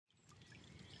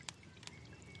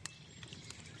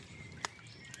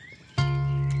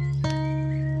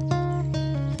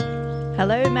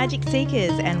Hello, Magic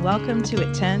Seekers, and welcome to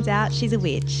It Turns Out She's a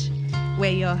Witch. We're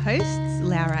your hosts,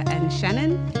 Laura and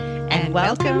Shannon, And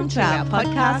welcome to our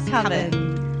podcast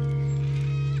Coven.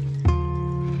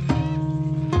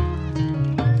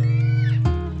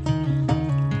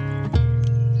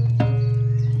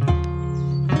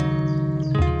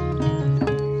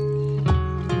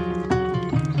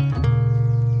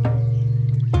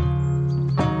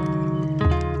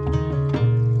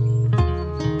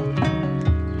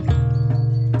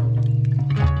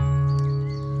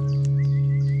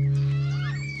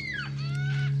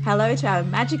 Hello to our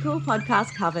magical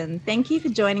podcast Coven. Thank you for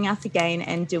joining us again,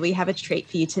 and do we have a treat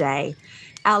for you today?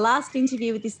 Our last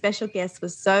interview with this special guest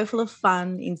was so full of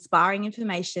fun, inspiring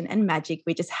information and magic,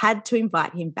 we just had to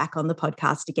invite him back on the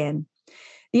podcast again.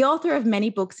 The author of many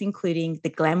books, including The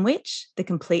Glam Witch, The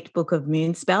Complete Book of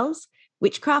Moon Spells,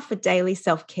 Witchcraft for Daily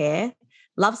Self-Care,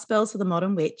 Love Spells for the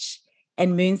Modern Witch,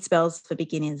 and Moon Spells for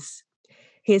Beginners.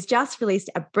 He has just released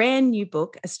a brand new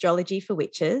book, Astrology for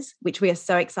Witches, which we are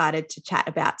so excited to chat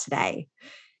about today.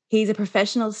 He's a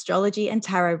professional astrology and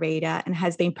tarot reader and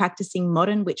has been practicing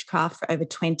modern witchcraft for over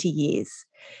 20 years.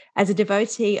 As a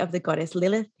devotee of the goddess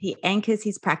Lilith, he anchors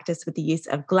his practice with the use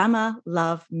of glamour,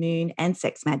 love, moon, and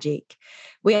sex magic.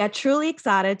 We are truly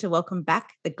excited to welcome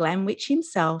back the Glam Witch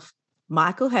himself,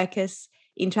 Michael Hercus,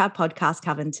 into our podcast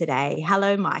Coven today.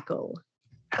 Hello, Michael.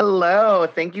 Hello.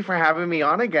 Thank you for having me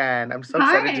on again. I'm so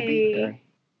excited to be here.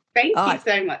 Thank you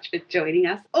so much for joining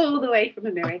us all the way from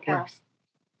America. Of course.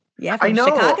 Yeah, I know,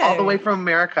 Chicago. all the way from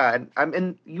America. And I'm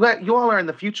in. You all are in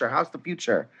the future. How's the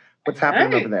future? What's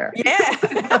happening over there? Yeah.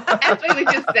 As we were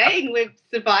just saying, we've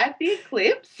survived the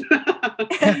eclipse.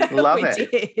 Love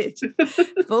it.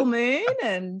 Did. Full moon,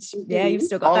 and yeah, you've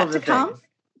still got all that to come. Things.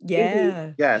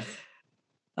 Yeah. Yes.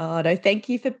 Oh, no, thank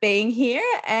you for being here.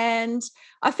 And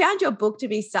I found your book to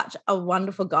be such a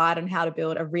wonderful guide on how to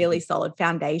build a really solid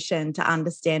foundation to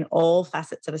understand all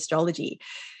facets of astrology,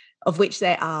 of which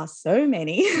there are so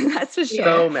many, that's for sure.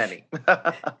 So many.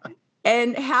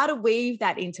 And how to weave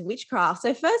that into witchcraft.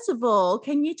 So first of all,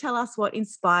 can you tell us what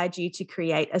inspired you to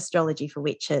create Astrology for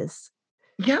Witches?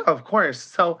 Yeah, of course.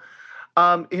 So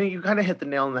you kind of hit the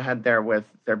nail on the head there with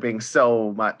there being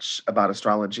so much about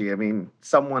astrology. I mean,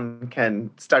 someone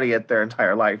can study it their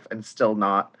entire life and still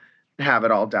not have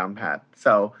it all down pat.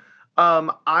 So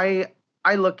I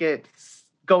look at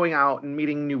going out and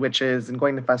meeting new witches and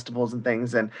going to festivals and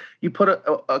things, and you put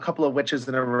a couple of witches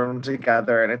in a room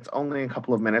together, and it's only a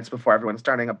couple of minutes before everyone's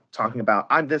starting up talking about,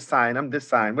 I'm this sign,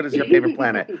 what is your favorite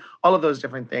planet? All of those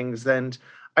different things. And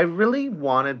I really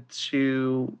wanted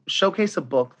to showcase a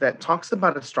book that talks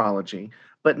about astrology,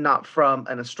 but not from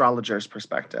an astrologer's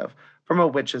perspective, from a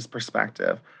witch's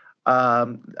perspective.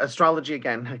 Astrology,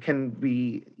 again, can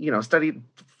be, studied.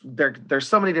 There's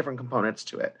so many different components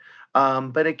to it,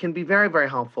 but it can be very, very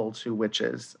helpful to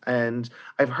witches. And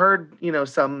I've heard,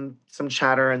 some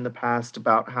chatter in the past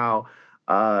about how,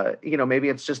 maybe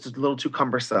it's just a little too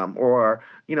cumbersome, or,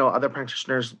 other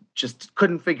practitioners just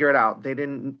couldn't figure it out. They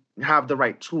didn't have the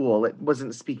right tool. It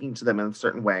wasn't speaking to them in a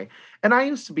certain way. And I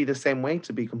used to be the same way,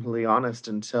 to be completely honest,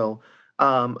 until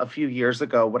a few years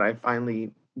ago when I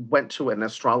finally went to an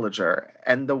astrologer,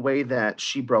 and the way that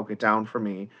she broke it down for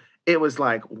me, it was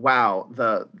like, wow,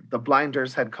 the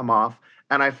blinders had come off,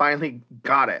 and I finally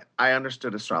got it. I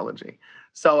understood astrology.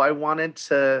 So I wanted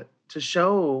to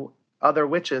show other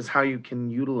witches how you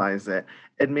can utilize it,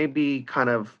 and maybe kind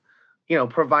of,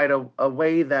 provide a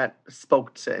way that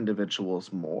spoke to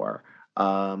individuals more,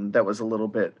 that was a little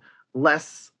bit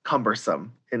less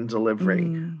cumbersome in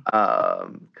delivery.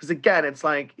 Because again, it's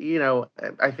like,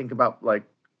 I think about like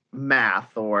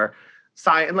math or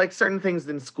science, like certain things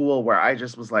in school where I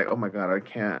just was like, oh my God, I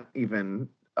can't even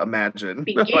imagine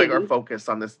or focus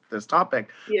on this topic.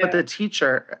 Yeah. But the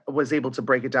teacher was able to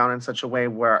break it down in such a way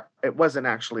where it wasn't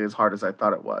actually as hard as I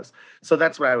thought it was. So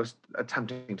that's what I was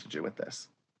attempting to do with this.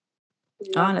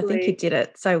 Oh, and I think you did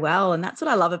it so well. And that's what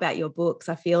I love about your books.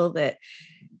 I feel that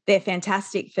they're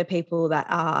fantastic for people that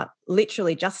are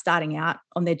literally just starting out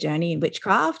on their journey in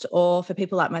witchcraft, or for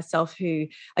people like myself who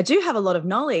I do have a lot of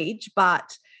knowledge,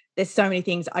 but there's so many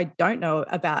things I don't know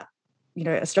about,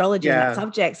 astrology and that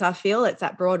subject. So I feel it's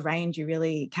that broad range you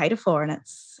really cater for, and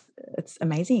it's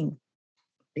amazing.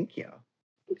 Thank you.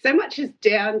 So much is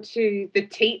down to the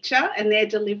teacher and their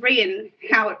delivery and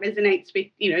how it resonates with,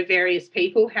 various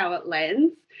people, how it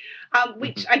lands,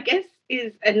 which I guess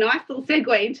is a nice little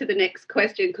segue into the next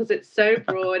question, because it's so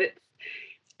broad.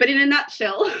 But in a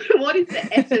nutshell, what is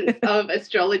the essence of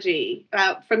astrology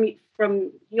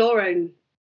from your own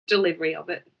delivery of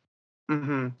it?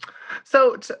 Mm-hmm.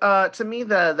 So to me,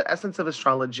 the essence of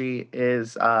astrology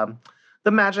is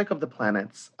The magic of the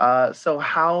planets. So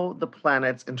how the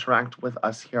planets interact with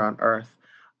us here on Earth,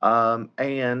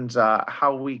 and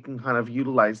how we can kind of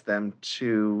utilize them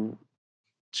to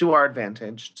our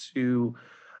advantage to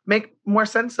make more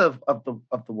sense of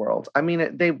the world. I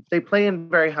mean, they play in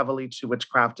very heavily to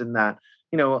witchcraft in that,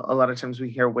 you know, a lot of times we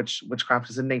hear witchcraft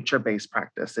is a nature based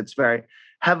practice. It's very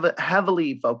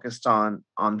heavily focused on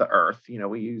the earth. You know,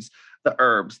 we use the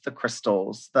herbs, the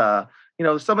crystals, the, you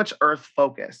know, so much earth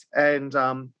focus, and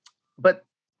but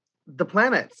the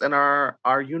planets and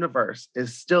our universe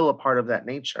is still a part of that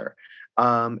nature.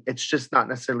 It's just not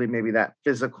necessarily maybe that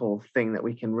physical thing that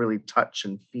we can really touch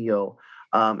and feel,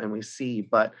 and we see,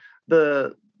 but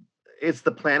the it's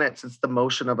the planets, it's the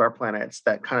motion of our planets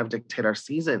that kind of dictate our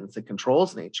seasons. It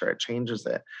controls nature, it changes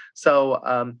it. So,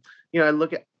 you know, I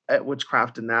look at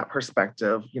witchcraft in that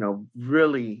perspective, you know,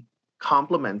 really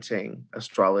complementing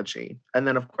astrology. And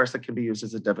then, of course, it can be used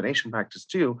as a divination practice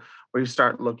too, where you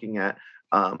start looking at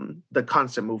the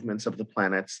constant movements of the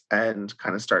planets and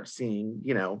kind of start seeing,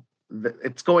 you know,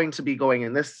 it's going to be going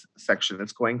in this section,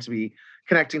 it's going to be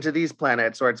connecting to these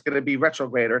planets, or it's going to be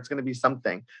retrograde, or it's going to be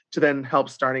something, to then help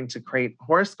starting to create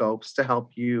horoscopes to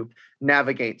help you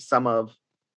navigate some of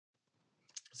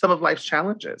life's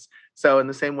challenges. So in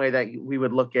the same way that we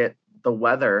would look at the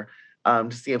weather,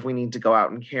 to see if we need to go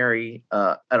out and carry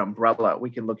an umbrella, we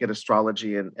can look at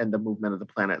astrology and the movement of the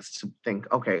planets to think,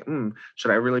 okay,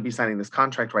 should I really be signing this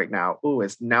contract right now? Ooh,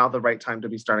 is now the right time to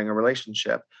be starting a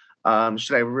relationship?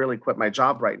 Should I really quit my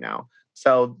job right now?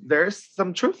 So there's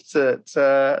some truth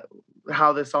to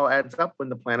how this all adds up when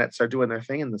the planets are doing their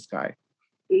thing in the sky.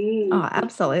 Oh,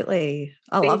 absolutely.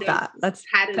 I love that. That's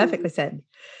patterns. Perfectly said.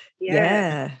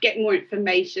 Yeah. Get more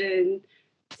information,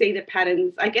 see the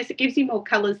patterns. I guess it gives you more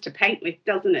colors to paint with,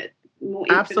 doesn't it? More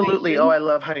absolutely. Oh, I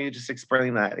love how you just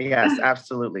explained that. Yes,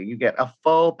 absolutely. You get a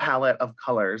full palette of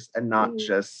colors and not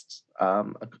just a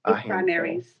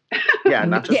primaries. Yeah,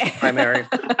 not just the primaries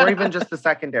or even just the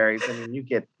secondaries. I mean, you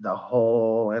get the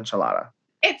whole enchilada.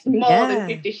 It's more than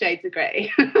 50 Shades of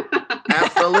Grey.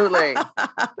 Absolutely.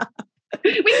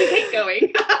 We can keep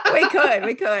going.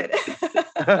 we could.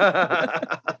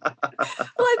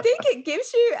 Well, I think it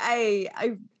gives you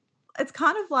it's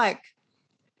kind of like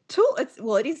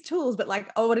it is tools, but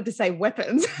like I wanted to say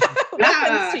weapons,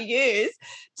 weapons to use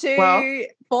to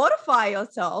fortify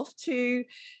yourself, to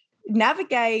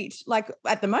navigate, like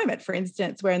at the moment, for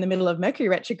instance, we're in the middle of Mercury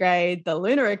retrograde, the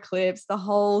lunar eclipse, the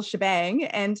whole shebang.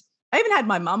 And I even had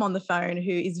my mum on the phone,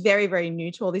 who is very, very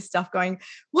new to all this stuff, going,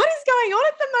 what is going on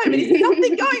at the moment? Is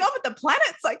something going on with the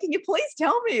planets? Like, can you please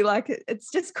tell me? Like,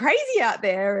 it's just crazy out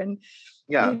there. And,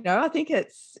 you know, I think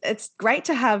it's great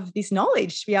to have this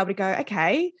knowledge to be able to go,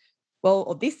 okay, well,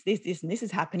 or this, and this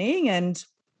is happening. And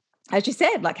as you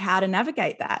said, like how to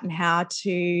navigate that and how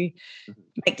to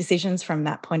make decisions from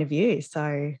that point of view.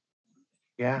 So,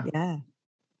 yeah,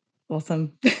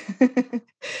 awesome.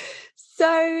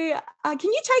 So, can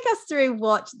you take us through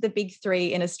what the big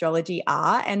three in astrology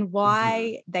are and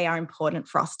why they are important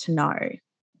for us to know?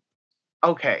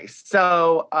 Okay,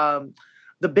 so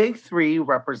the big three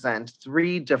represent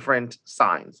three different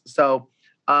signs. So,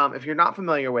 if you're not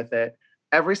familiar with it,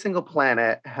 every single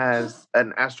planet has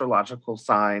an astrological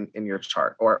sign in your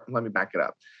chart. Or let me back it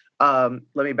up.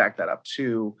 Let me back that up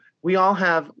to, we all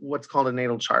have what's called a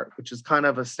natal chart, which is kind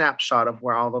of a snapshot of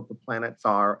where all of the planets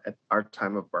are at our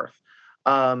time of birth.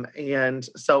 And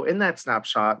so in that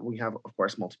snapshot, we have, of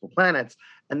course, multiple planets,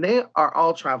 and they are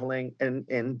all traveling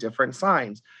in different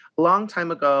signs. A long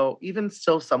time ago, even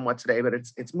still somewhat today, but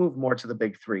it's moved more to the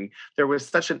big three. There was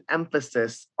such an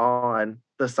emphasis on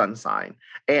the sun sign,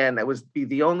 and it was be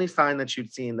the only sign that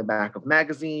you'd see in the back of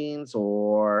magazines,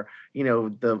 or, you know,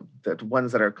 the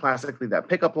ones that are classically that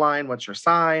pickup line, what's your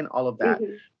sign, all of that.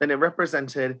 Then it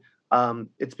represented,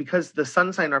 it's because the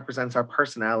sun sign represents our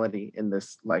personality in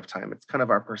this lifetime. It's kind of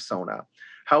our persona.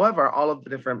 However, all of the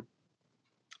different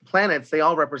planets, they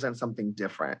all represent something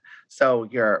different. So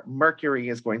your Mercury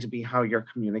is going to be how you're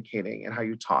communicating and how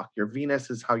you talk. Your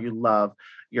Venus is how you love,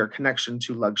 your connection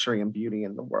to luxury and beauty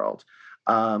in the world.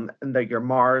 And that your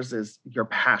Mars is your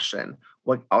passion,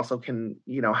 what also can,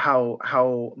 you know,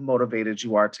 how motivated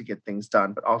you are to get things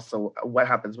done, but also what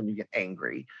happens when you get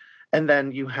angry. And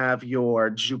then you have your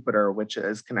Jupiter, which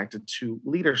is connected to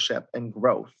leadership and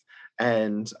growth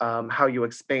and how you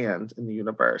expand in the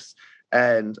universe.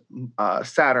 And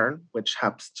Saturn, which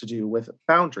has to do with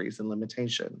boundaries and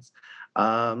limitations,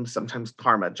 sometimes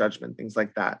karma, judgment, things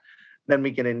like that. Then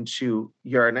we get into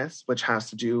Uranus, which has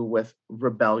to do with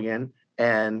rebellion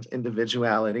and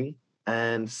individuality,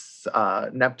 and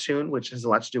Neptune, which has a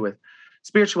lot to do with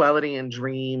spirituality and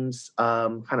dreams,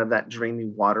 kind of that dreamy,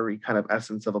 watery kind of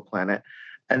essence of a planet.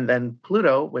 And then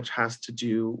Pluto, which has to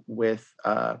do with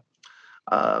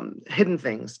hidden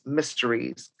things,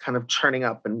 mysteries, kind of churning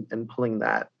up and pulling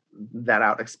that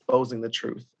out, exposing the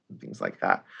truth, and things like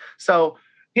that. So,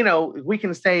 we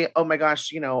can say, oh my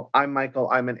gosh, I'm Michael,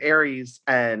 I'm an Aries.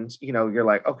 And, you're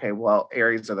like, okay, well,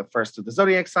 Aries are the first of the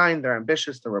zodiac sign. They're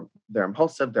ambitious, they're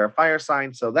impulsive, they're a fire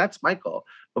sign. So that's Michael.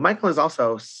 But Michael is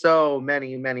also so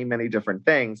many, many, many different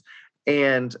things.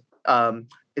 And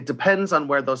it depends on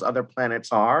where those other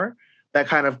planets are. That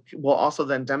kind of will also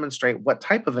then demonstrate what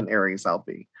type of an Aries I'll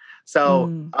be.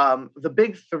 So the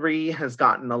big three has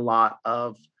gotten a lot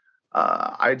of,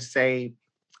 I'd say,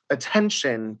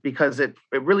 attention, because it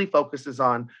really focuses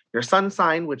on your sun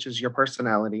sign, which is your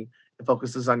personality. It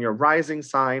focuses on your rising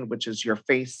sign, which is your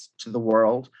face to the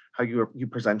world, how you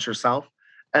present yourself,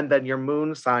 and then your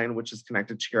moon sign, which is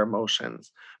connected to your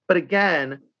emotions. But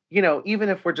again, even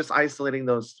if we're just isolating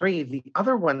those three, the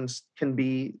other ones can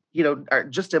be, are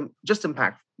just as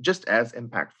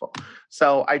impactful.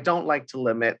 So I don't like to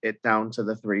limit it down to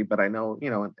the three, but I know,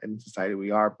 in society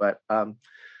we are. But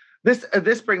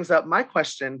this brings up my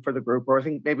question for the group, or I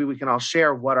think maybe we can all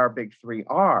share what our big three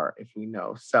are, if we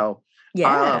know. So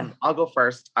I'll go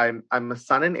first. I'm a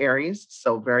sun in Aries,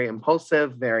 so very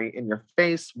impulsive, very in your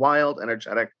face, wild,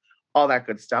 energetic, all that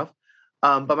good stuff.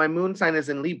 But my moon sign is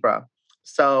in Libra.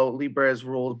 So Libra is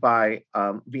ruled by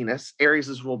Venus. Aries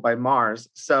is ruled by Mars.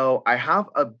 So I have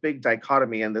a big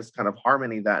dichotomy in this kind of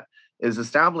harmony that is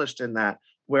established in that,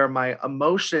 where my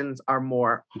emotions are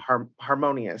more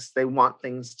harmonious. They want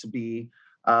things to be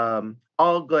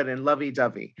all good and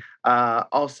lovey-dovey.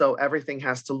 Also, everything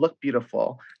has to look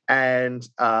beautiful and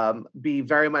be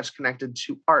very much connected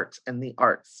to art and the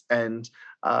arts, and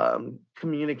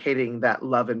communicating that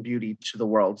love and beauty to the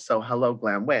world. So hello,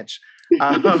 Glam Witch.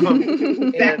 Exactly.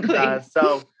 And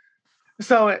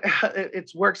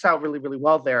it works out really, really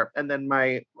well there. And then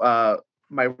my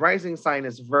rising sign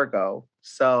is Virgo.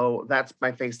 So that's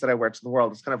my face that I wear to the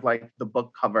world. It's kind of like the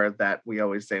book cover that we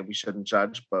always say we shouldn't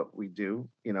judge, but we do,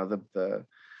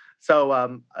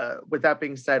 So with that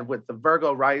being said, with the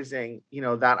Virgo rising,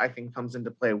 that I think comes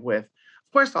into play with,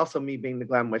 of course, also me being the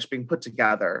Glam Witch, being put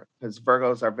together, because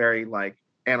Virgos are very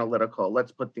analytical.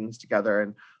 Let's put things together.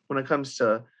 And when it comes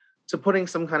to putting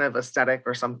some kind of aesthetic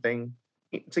or something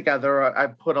together, I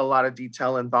put a lot of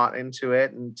detail and thought into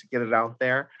it and to get it out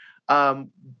there.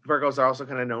 Virgos are also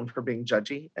kind of known for being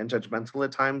judgy and judgmental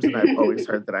at times. And I've always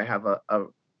heard that I have a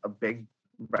big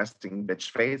resting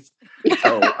bitch face.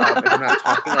 So if I'm not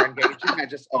talking or engaging, I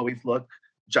just always look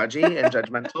judgy and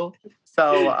judgmental.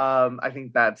 So I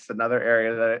think that's another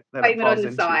area that it falls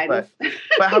into.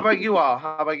 But how about you all?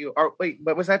 How about you? Or wait,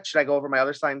 what was that? Should I go over my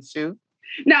other signs too?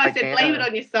 No, I said blame it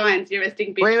on your signs. You're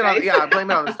resting bitch face. Blame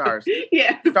it on the stars.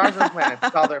 Yeah. Stars and planets.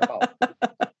 It's all their fault.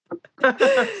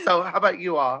 So how about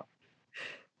you all?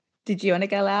 Did you want to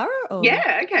go, Laura? Or?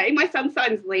 Yeah, okay. My sun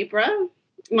sign's Libra,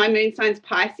 my moon sign's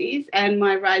Pisces, and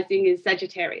my rising is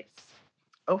Sagittarius.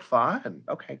 Oh, fun.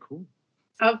 Okay, cool.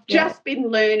 I've just been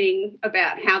learning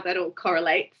about how that all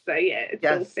correlates. So, it's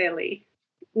all fairly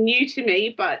new to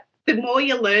me. But the more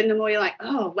you learn, the more you're like,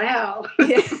 oh, wow.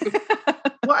 Yeah.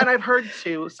 Well, and I've heard,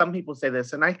 too, some people say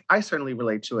this, and I certainly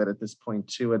relate to it at this point,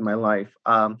 too, in my life.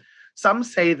 Some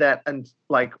say that, and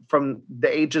from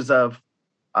the ages of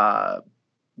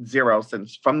 0,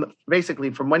 since from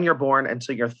when you're born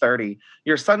until you're 30,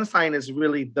 your sun sign is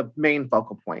really the main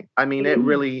focal point. I mean, it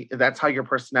really, that's how your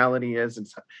personality is.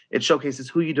 It showcases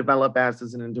who you develop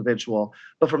as an individual.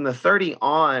 But from the 30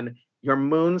 on, your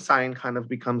moon sign kind of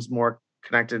becomes more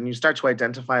connected and you start to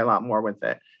identify a lot more with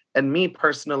it. And me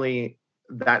personally,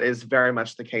 that is very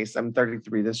much the case. I'm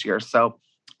 33 this year. So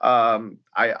I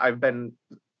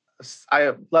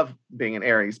love being an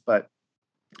Aries, but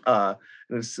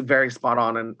it's very spot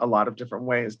on in a lot of different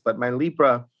ways. But my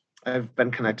Libra, I've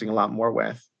been connecting a lot more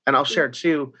with. And I'll share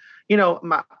too,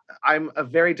 I'm a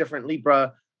very different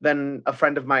Libra than a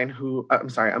friend of mine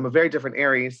I'm a very different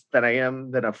Aries than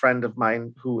a friend of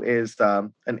mine who is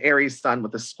an Aries sun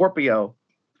with a Scorpio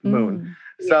moon.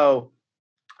 So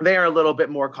they are a little bit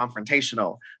more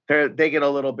confrontational. They get a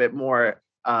little bit more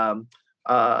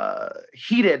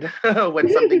heated when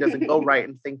something doesn't go right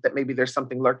and think that maybe there's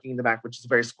something lurking in the back, which is a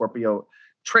very Scorpio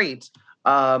trait,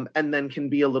 and then can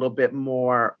be a little bit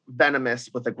more venomous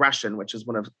with aggression, which is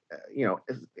one of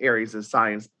Aries'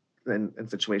 signs in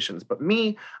situations. But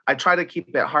me, I try to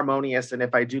keep it harmonious, and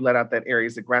if I do let out that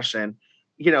Aries aggression,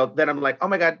 then I'm like, oh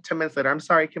my God, 10 minutes later, I'm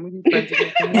sorry, can we be friends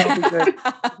again? Can we all be good?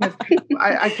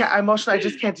 I can't, emotionally, I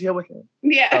just can't deal with it.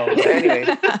 Yeah. So, anyway,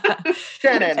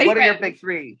 Shannon, what are your big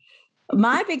three?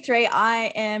 My big three,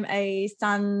 I am a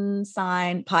sun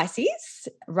sign Pisces,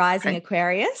 rising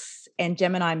Aquarius, and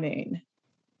Gemini moon.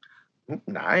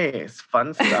 Nice.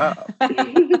 Fun stuff.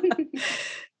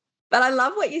 But I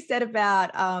love what you said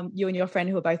about you and your friend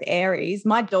who are both Aries.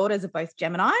 My daughters are both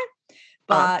Gemini,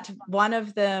 but one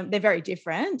of them, they're very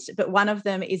different, but one of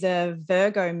them is a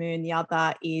Virgo moon. The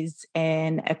other is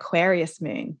an Aquarius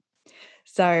moon.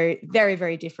 So very,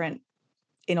 very different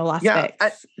in all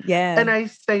aspects. And I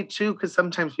say too, because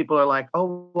sometimes people are like,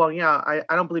 oh, well, yeah,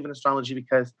 I don't believe in astrology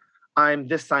because I'm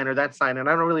this sign or that sign, and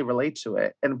I don't really relate to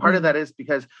it. And part of that is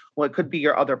because, well, it could be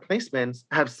your other placements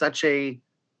have such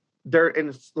they're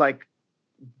in like,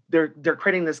 they're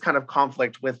creating this kind of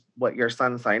conflict with what your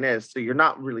sun sign is. So you're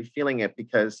not really feeling it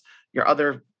because your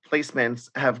other placements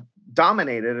have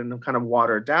dominated and kind of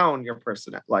watered down your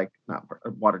personality, like not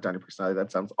watered down your personality.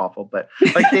 That sounds awful, but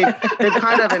like they've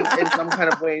kind of in some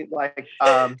kind of way, like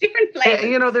different flavors.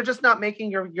 You know, they're just not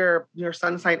making your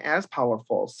sun sign as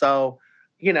powerful. So,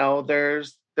 you know,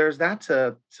 there's that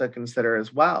to consider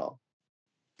as well.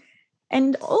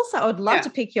 And also, I would love to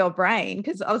pick your brain,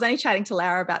 because I was only chatting to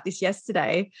Lara about this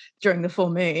yesterday during the full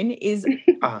moon,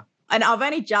 and I've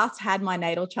only just had my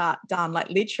natal chart done, like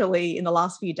literally in the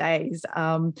last few days.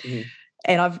 And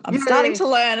I'm starting to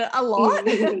learn a lot,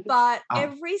 but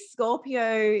every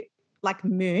Scorpio, like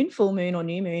moon, full moon or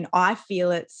new moon, I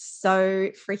feel it so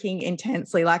freaking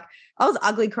intensely. Like I was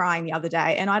ugly crying the other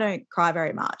day, and I don't cry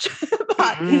very much,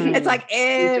 but it's like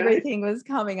everything was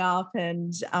coming up,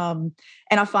 and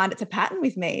I find it's a pattern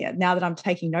with me now that I'm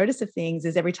taking notice of things.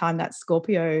 Is every time that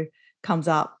Scorpio comes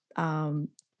up,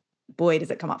 boy,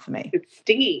 does it come up for me. It's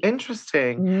stingy.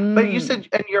 Interesting. But you said,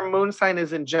 and your moon sign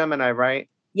is in Gemini, right?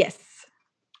 Yes.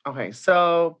 Okay,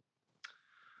 so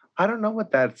I don't know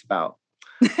what that's about.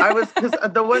 Because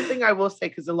the one thing I will say,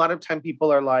 because a lot of time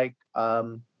people are like,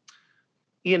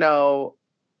 you know,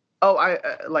 oh, I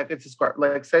like it's a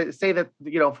Scorpio. Like say that,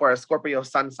 you know, for a Scorpio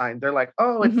sun sign, they're like,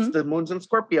 oh, it's the moon's in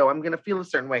Scorpio, I'm gonna feel a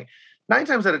certain way. 9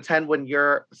 times out of 10, when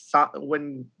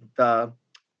the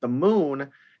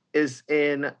moon is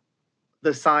in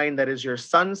the sign that is your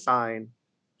sun sign,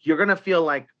 you're gonna feel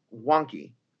like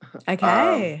wonky.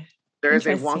 Okay. There is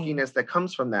a wonkiness that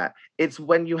comes from that. It's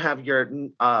when you have your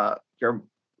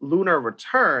lunar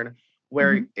return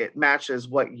where it matches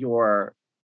what your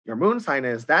moon sign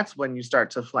is. That's when you start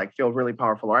to like feel really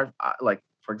powerful. Or like,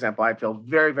 for example, I feel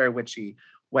very, very witchy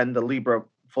when the Libra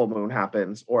full moon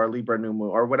happens, or Libra new moon,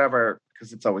 or whatever,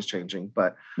 because it's always changing.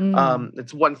 But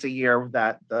it's once a year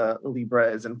that the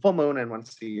Libra is in full moon, and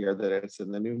once a year that it's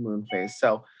in the new moon phase.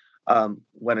 So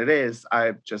when it is,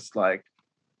 I'm just like,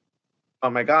 oh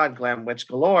my God, glam witch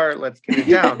galore, let's get it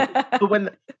down.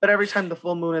 but every time the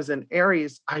full moon is in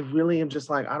Aries, I really am just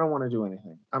like, I don't want to do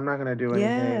anything. I'm not going to do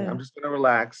anything. I'm just going to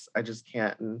relax. I just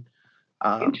can't. And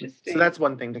so that's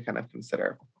one thing to kind of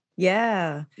consider.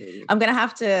 Yeah. I'm going to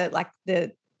have to, like,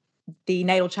 the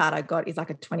natal chart I got is like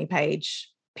a 20-page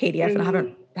PDF, and I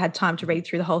haven't had time to read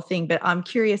through the whole thing, but I'm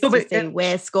curious to see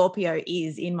where Scorpio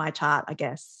is in my chart, I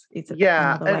guess. It's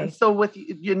another way. So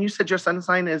and you said your sun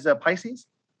sign is a Pisces?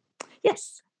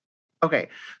 Yes. Okay.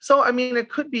 So, I mean, it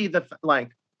could be so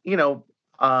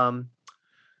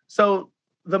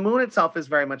the moon itself is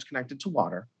very much connected to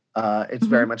water. It's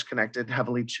very much connected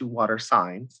heavily to water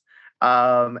signs.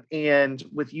 And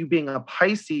with you being a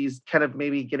Pisces, kind of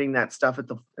maybe getting that stuff at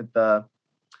the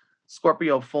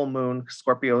Scorpio full moon.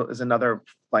 Scorpio is another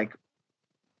like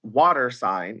water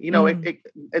sign. You know,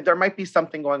 there might be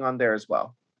something going on there as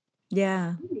well.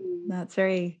 Yeah. That's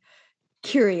very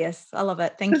curious. I love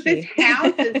it. Thank you. There's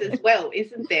houses as well,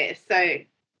 isn't there? So,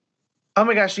 oh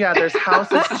my gosh, yeah, there's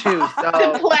houses too.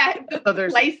 So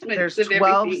there's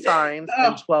 12 signs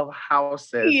and 12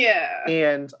 houses. Yeah.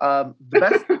 And the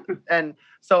best, and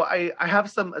so I have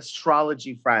some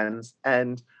astrology friends,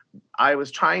 and I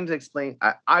was trying to explain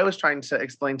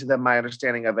to them my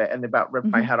understanding of it, and they about ripped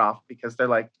my head off, because they're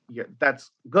like, yeah, that's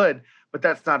good, but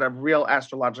that's not a real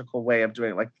astrological way of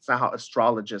doing it. Like, it's not how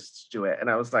astrologists do it. And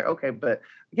I was like, okay, but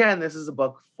again, this is a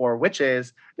book for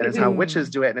witches, and it's how witches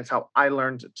do it, and it's how I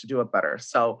learned to do it better.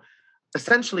 So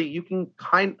essentially, you can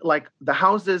the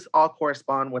houses all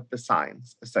correspond with the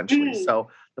signs, essentially. So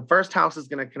the first house is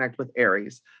going to connect with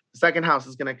Aries. The second house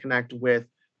is going to connect with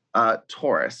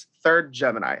Taurus, third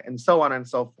Gemini, and so on and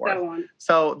so forth.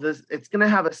 So it's going to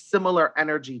have a similar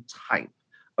energy type,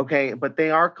 okay? But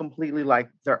they are completely like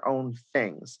their own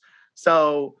things.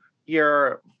 So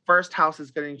your first house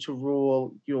is going to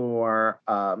rule your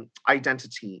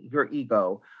identity, your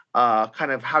ego,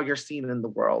 kind of how you're seen in the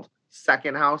world.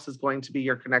 Second house is going to be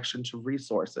your connection to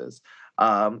resources.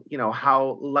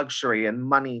 how luxury and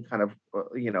money kind of,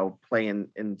 play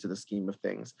into the scheme of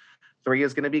things. 3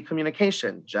 is going to be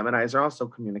communication. Geminis are also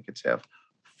communicative.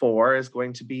 4 is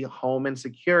going to be home and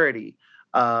security,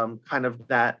 kind of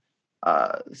that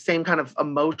same kind of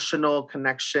emotional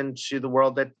connection to the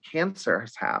world that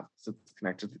Cancers have. So it's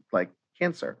connected like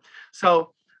Cancer.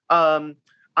 So I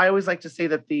always like to say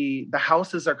that the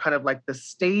houses are kind of like the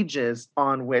stages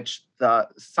on which the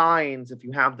signs, if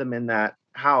you have them in that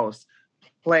house,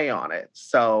 play on it.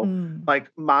 So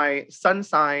like my sun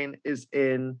sign is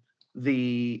in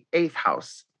the 8th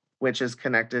house, which is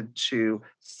connected to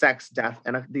sex, death,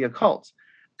 and the occult.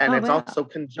 And it's also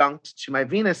conjunct to my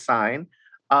Venus sign.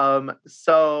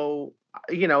 So,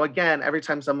 again, every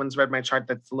time someone's read my chart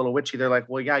that's a little witchy, they're like,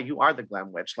 well, yeah, you are the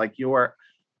glam witch. Like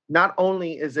not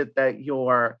only is it that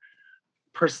your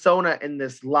persona in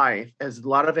this life has a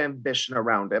lot of ambition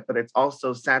around it, but it's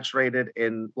also saturated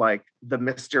in like the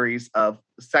mysteries of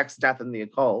sex, death, and the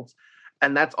occult.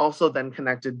 And that's also then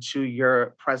connected to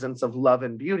your presence of love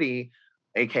and beauty,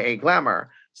 aka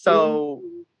glamour. So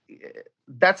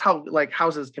that's how like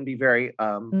houses can be very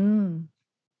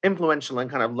influential in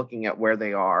kind of looking at where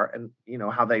they are and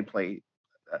how they play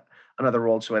another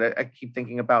role to it. I keep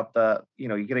thinking about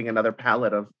you're getting another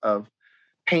palette of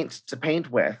paint to paint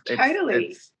with.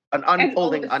 It's an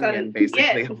unfolding onion,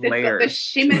 basically, of layers. The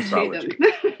shimmer to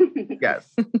them.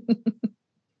 Yes.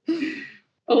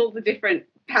 All the different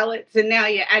palettes, and now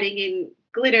you're adding in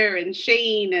glitter and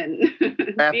sheen and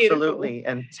absolutely,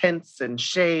 and tints and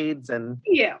shades and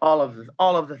all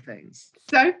of the things.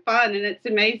 So fun, and it's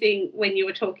amazing when you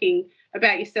were talking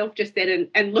about yourself just then,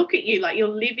 and look at you, like you're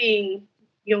living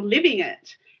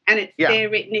it, and it's there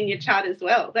written in your chart as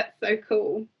well. That's so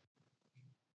cool.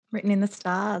 Written in the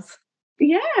stars.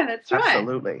 Yeah, that's right.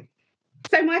 Absolutely.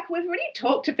 So, Michael, we've already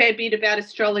talked a fair bit about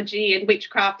astrology and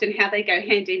witchcraft and how they go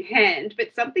hand in hand,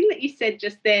 but something that you said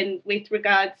just then with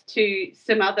regards to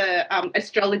some other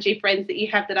astrology friends that you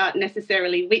have that aren't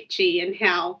necessarily witchy, and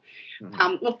how,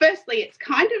 well, firstly, it's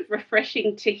kind of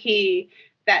refreshing to hear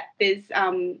that there's,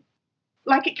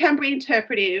 like, it can be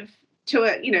interpretive to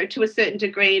a certain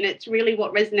degree, and it's really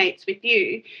what resonates with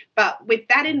you. But with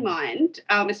that in mind,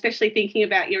 especially thinking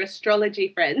about your astrology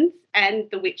friends and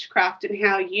the witchcraft and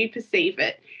how you perceive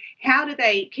it,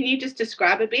 can you just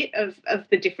describe a bit of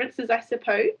the differences, I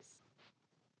suppose?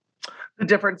 The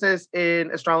differences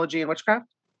in astrology and witchcraft?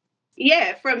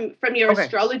 Yeah, from your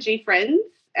astrology friends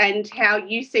and how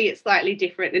you see it slightly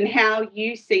different, and how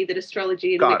you see that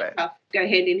astrology and witchcraft go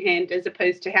hand in hand, as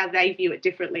opposed to how they view it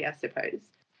differently, I suppose.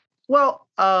 Well,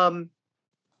 I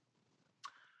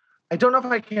don't know if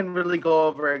I can really go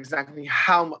over exactly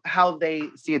how they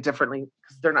see it differently,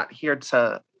 because they're not here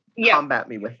to combat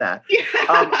me with that.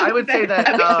 I would say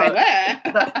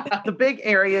that the big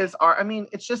areas are,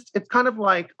 it's kind of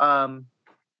like, the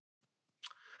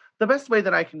best way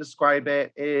that I can describe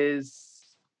it is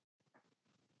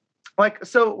like,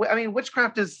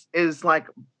 witchcraft is like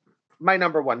my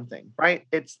number one thing, right?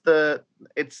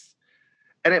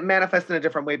 And it manifests in a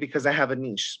different way because I have a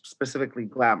niche, specifically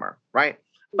glamour, right?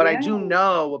 But I do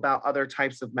know about other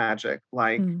types of magic,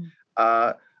 like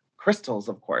crystals,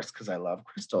 of course, because I love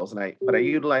crystals, but I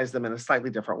utilize them in a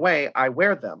slightly different way. I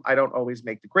wear them. I don't always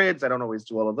make the grids. I don't always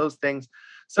do all of those things.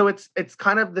 So it's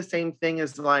kind of the same thing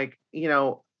as like,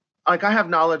 like I have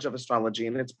knowledge of astrology,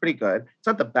 and it's pretty good. It's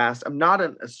not the best. I'm not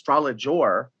an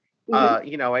astrologer. I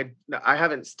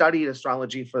haven't studied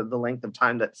astrology for the length of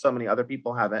time that so many other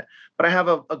people haven't, but I have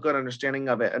a good understanding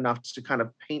of it, enough to kind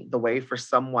of paint the way for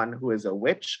someone who is a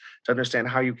witch to understand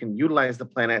how you can utilize the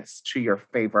planets to your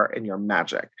favor in your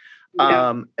magic.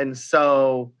 And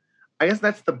so I guess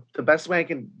that's the best way I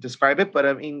can describe it.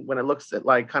 But when it looks at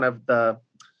like kind of the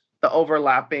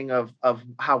overlapping of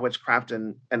how witchcraft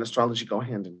and astrology go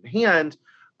hand in hand,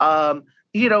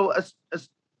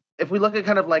 if we look at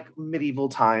kind of like medieval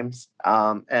times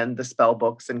and the spell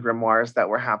books and grimoires that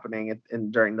were happening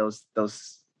during those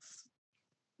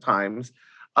times,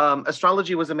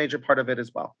 astrology was a major part of it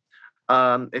as well.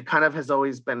 It kind of has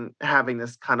always been having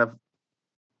this kind of,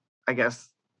 I guess,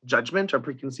 judgment or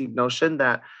preconceived notion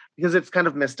that because it's kind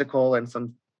of mystical and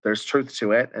there's truth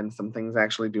to it and some things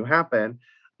actually do happen,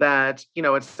 that,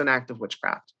 it's an act of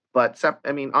witchcraft. But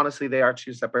honestly, they are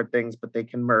two separate things, but they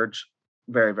can merge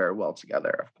very, very well together,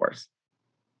 of course.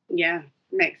 Yeah,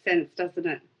 makes sense, doesn't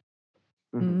it?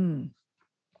 Mm.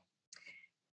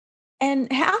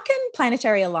 And how can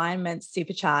planetary alignments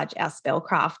supercharge our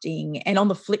spellcrafting? And on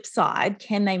the flip side,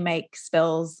 can they make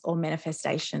spells or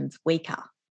manifestations weaker?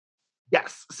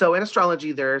 Yes. So in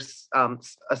astrology, there's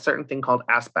a certain thing called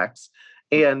aspects.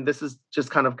 And this is just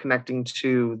kind of connecting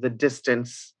to the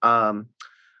distance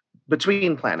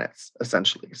between planets,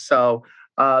 essentially. So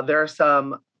there are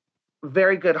some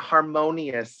very good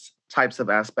harmonious types of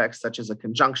aspects, such as a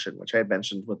conjunction, which I had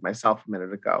mentioned with myself a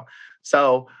minute ago.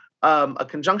 So a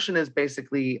conjunction is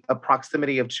basically a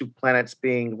proximity of two planets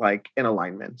being like in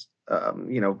alignment,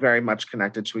 very much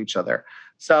connected to each other.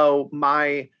 So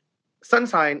my sun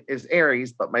sign is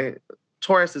Aries, but my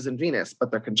Taurus is in Venus, but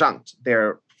they're conjunct.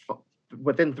 They're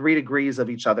within 3 degrees of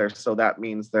each other. So that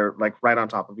means they're like right on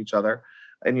top of each other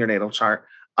in your natal chart.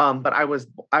 But I was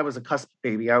a cusp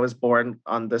baby. I was born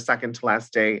on the second to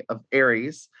last day of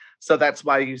Aries. So that's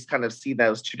why you kind of see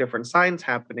those two different signs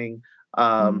happening.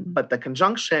 But the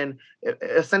conjunction,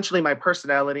 essentially my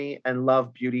personality and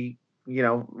love, beauty,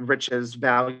 riches,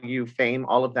 value, fame,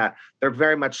 all of that, they're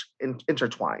very much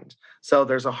intertwined. So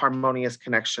there's a harmonious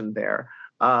connection there.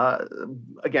 So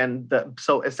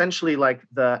essentially like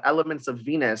the elements of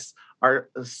Venus are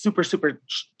super, super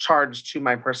charged to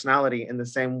my personality in the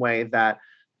same way that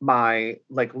my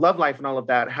like love life and all of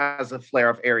that has a flare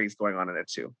of Aries going on in it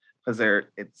too, because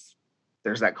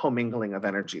there's that commingling of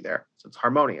energy there. So it's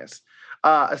harmonious.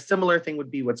 A similar thing would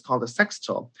be what's called a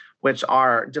sextile, which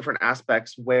are different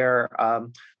aspects where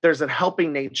there's a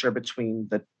helping nature between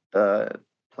the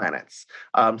planets.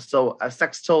 So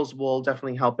sextiles will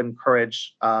definitely help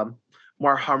encourage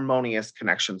more harmonious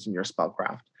connections in your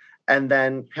spellcraft. And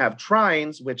then have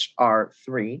trines, which are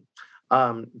 3.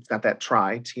 It's got that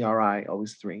tri,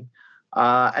 always 3.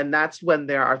 And that's when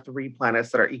there are 3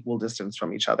 planets that are equal distance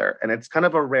from each other. And it's kind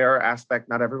of a rare aspect.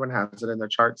 Not everyone has it in their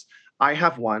charts. I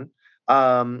have one.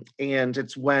 And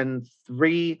it's when the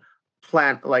 3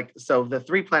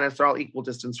 planets are all equal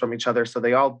distance from each other. So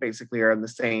they all basically are in the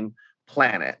same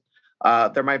planet.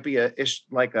 There might be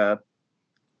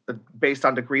based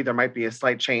on degree, there might be a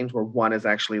slight change where one is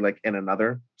actually like in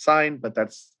another sign, but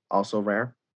that's also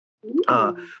rare.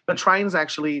 But trines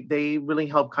actually, they really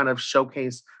help kind of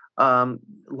showcase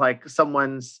like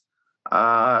someone's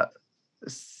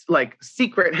like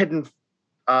secret hidden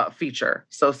feature.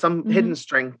 So some hidden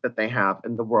strength that they have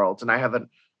in the world. And I have an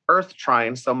earth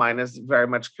trine, so mine is very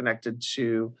much connected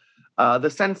to the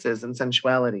senses and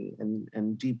sensuality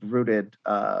and deep-rooted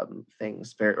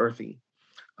things, very earthy.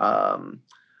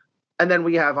 And then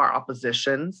we have our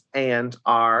oppositions and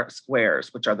our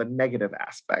squares, which are the negative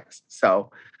aspects. So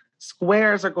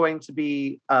squares are going to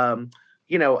be, so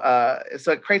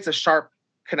it creates a sharp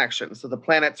connection. So the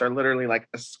planets are literally like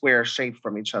a square shape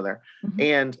from each other.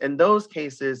 And in those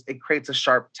cases, it creates a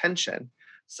sharp tension.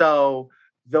 So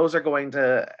those are going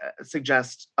to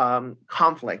suggest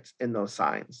conflict in those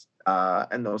signs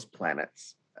and those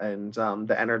planets and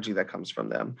the energy that comes from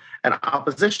them. And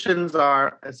oppositions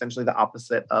are essentially the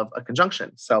opposite of a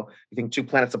conjunction. So you think 2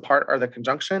 planets apart are the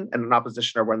conjunction, and an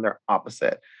opposition are when they're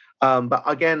opposite. But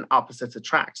again, opposites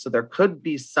attract. So there could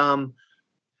be some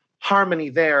harmony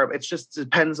there. It just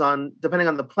depending on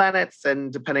the planets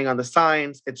and depending on the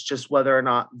signs. It's just whether or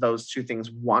not those 2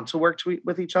 things want to work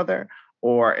with each other,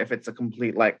 or if it's a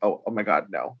complete like, oh my God,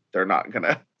 no, they're not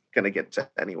gonna get to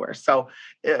anywhere. So,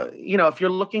 if you're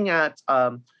looking at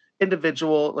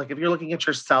individual, like if you're looking at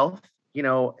yourself,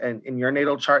 and in your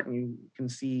natal chart, and you can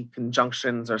see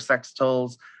conjunctions or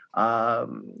sextiles,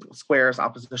 squares,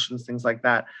 oppositions, things like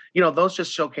that, those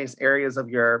just showcase areas of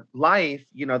your life,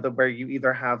 where you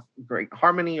either have great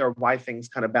harmony or why things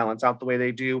kind of balance out the way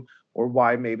they do, or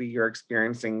why maybe you're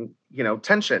experiencing,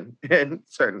 tension in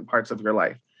certain parts of your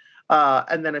life.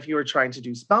 And then if you were trying to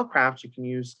do spellcraft, you can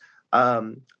use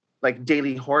like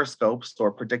daily horoscopes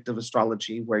or predictive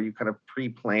astrology, where you kind of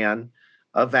pre-plan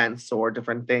events or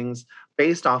different things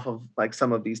based off of like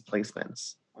some of these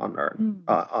placements on Earth,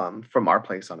 from our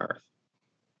place on Earth.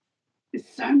 There's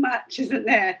so much, isn't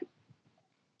there?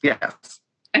 Yes.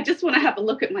 I just want to have a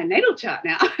look at my natal chart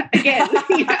now. Again,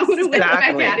 I want to whip it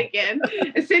back out again.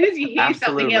 As soon as you hear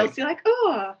something else, you're like,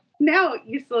 oh, now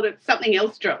you sort of something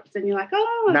else drops, and you're like,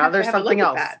 oh, now there's something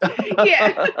else.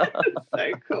 Yeah,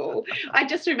 so cool. I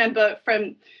just remember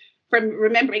from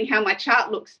remembering how my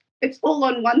chart looks. It's all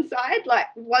on one side, like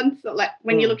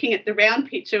when you're looking at the round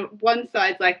picture, one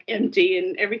side's like empty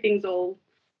and everything's all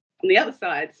on the other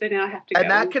side. So now I have to go. And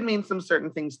that can mean some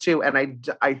certain things too. And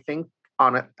I think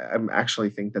on it, I actually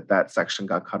think that section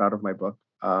got cut out of my book.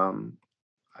 I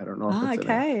don't know if it's in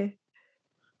it.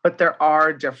 But there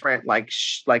are different like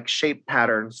shape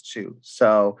patterns too.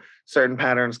 So certain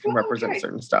patterns can represent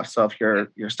certain stuff. So if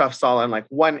your stuff's all in like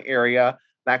one area,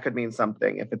 that could mean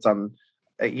something. If it's on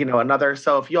another.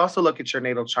 So if you also look at your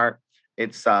natal chart,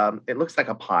 it's it looks like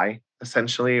a pie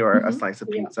essentially, or a slice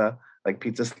of pizza, like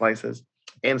pizza slices.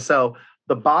 And so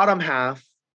the bottom half,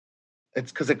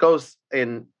 it's because it goes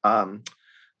in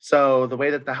So the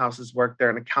way that the houses work, they're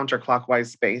in a counterclockwise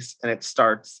space, and it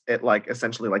starts at like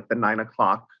essentially like the 9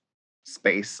 o'clock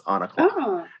space on a clock.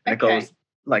 Oh, And it goes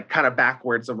like kind of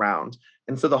backwards around.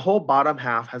 And so the whole bottom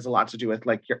half has a lot to do with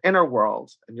like your inner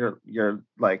world and your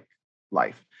like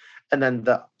life. And then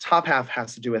the top half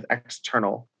has to do with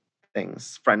external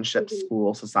things, friendships,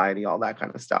 school, society, all that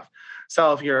kind of stuff.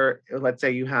 So if let's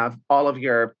say you have all of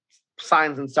your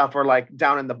signs and stuff are like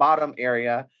down in the bottom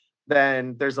area,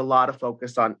 then there's a lot of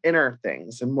focus on inner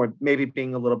things and more maybe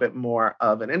being a little bit more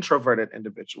of an introverted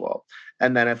individual.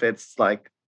 And then if it's like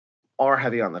or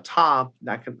heavy on the top,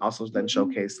 that can also then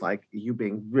showcase like you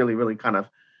being really, really kind of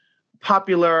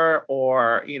popular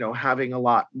or, having a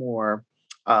lot more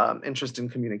interest in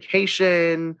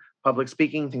communication, public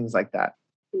speaking, things like that.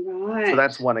 Right. So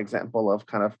that's one example of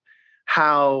kind of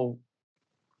how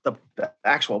the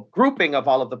actual grouping of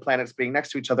all of the planets being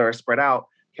next to each other are spread out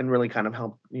can really kind of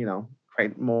help,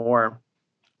 create more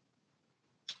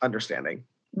understanding.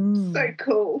 So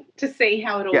cool to see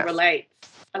how it all relates.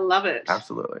 I love it.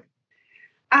 Absolutely.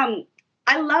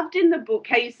 I loved in the book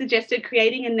how you suggested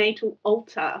creating a natal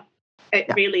altar. It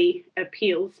really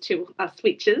appeals to us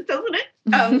witches, doesn't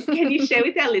it? Can you share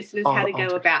with our listeners how to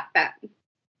go about that?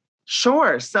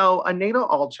 Sure. So a natal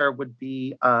altar would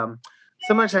be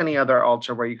similar to any other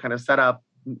altar where you kind of set up,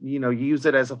 you use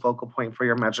it as a focal point for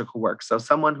your magical work. So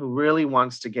someone who really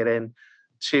wants to get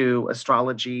into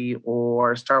astrology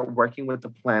or start working with the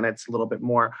planets a little bit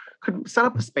more could set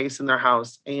up a space in their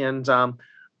house and,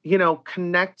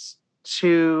 connect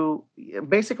to,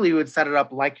 basically you would set it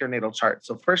up like your natal chart.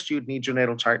 So first you'd need your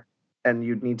natal chart and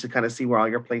you'd need to kind of see where all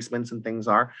your placements and things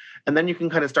are. And then you can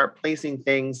kind of start placing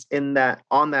things on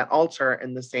that altar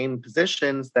in the same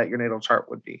positions that your natal chart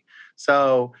would be.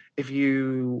 So if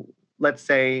you, let's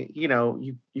say, you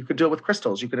could do it with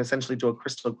crystals. You could essentially do a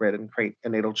crystal grid and create a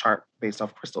natal chart based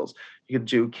off crystals. You could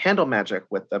do candle magic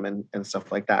with them and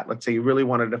stuff like that. Let's say you really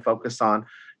wanted to focus on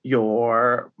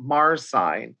your Mars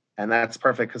sign, and that's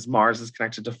perfect because Mars is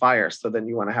connected to fire. So then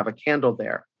you want to have a candle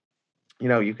there.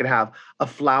 You could have a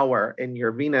flower in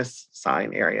your Venus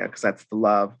sign area because that's the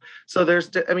love. So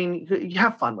you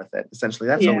have fun with it. Essentially,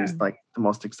 that's always like the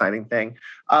most exciting thing.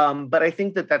 But I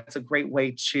think that that's a great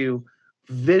way to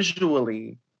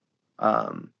visually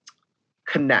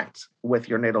connect with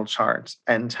your natal chart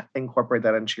and incorporate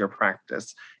that into your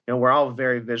practice. We're all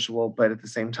very visual, but at the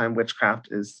same time, witchcraft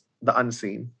is the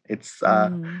unseen. It's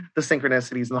the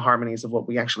synchronicities and the harmonies of what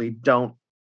we actually don't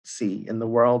see in the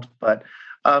world. But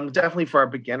definitely for a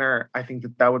beginner, I think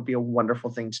that would be a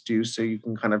wonderful thing to do so you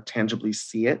can kind of tangibly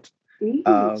see it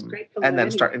and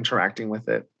then start interacting with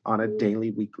it on a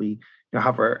daily, weekly,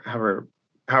 however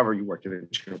you work it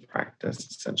into your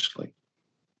practice, essentially.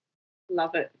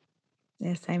 Love it.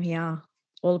 Yeah, same here.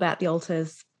 All about the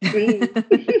altars.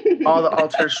 All the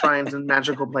altars, shrines, and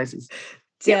magical places.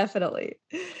 Definitely.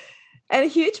 And a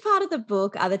huge part of the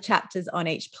book are the chapters on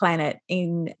each planet,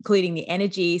 including the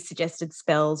energy, suggested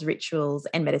spells, rituals,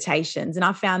 and meditations. And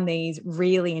I found these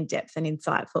really in-depth and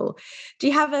insightful. Do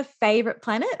you have a favorite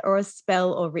planet or a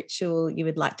spell or ritual you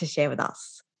would like to share with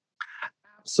us?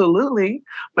 Absolutely.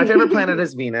 My favorite planet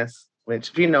is Venus,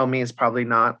 which, if you know me, is probably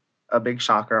not a big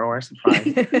shocker or a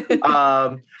surprise.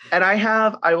 And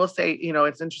I will say,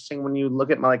 it's interesting when you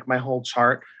look at my whole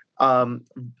chart.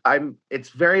 It's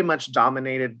very much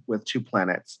dominated with 2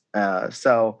 planets.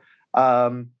 So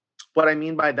what I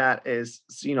mean by that is,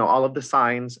 all of the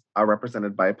signs are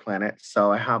represented by a planet.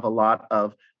 So I have a lot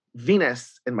of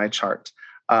Venus in my chart.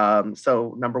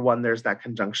 So number one, there's that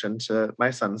conjunction to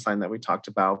my sun sign that we talked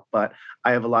about, but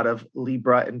I have a lot of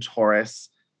Libra and Taurus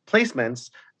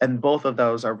placements, and both of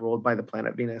those are ruled by the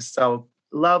planet Venus. So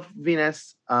love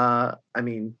Venus.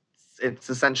 It's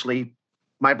essentially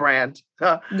my brand,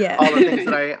 all the things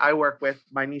that I work with,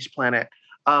 my niche planet.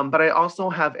 But I also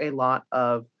have a lot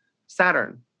of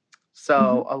Saturn.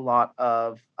 So a lot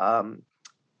of,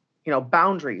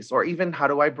 boundaries, or even how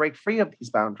do I break free of these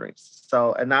boundaries?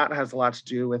 So, and that has a lot to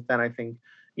do with then, I think,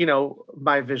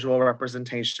 my visual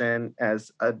representation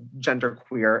as a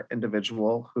genderqueer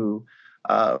individual who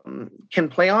can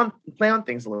play on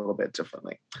things a little bit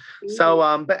differently.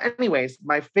 So, but anyways,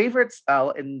 my favorite spell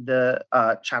in the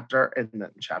in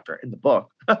the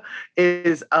book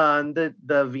is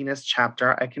the Venus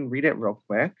chapter. I can read it real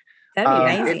quick. That'd be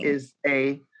amazing. It is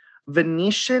a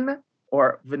Venetian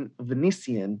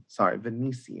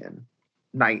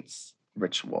Nights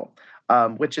ritual,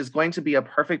 which is going to be a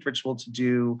perfect ritual to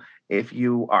do if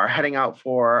you are heading out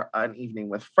for an evening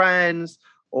with friends,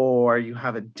 or you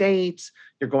have a date,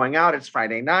 you're going out, it's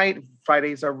Friday night.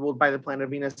 Fridays are ruled by the planet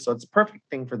Venus, so it's a perfect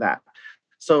thing for that.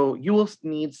 So you will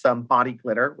need some body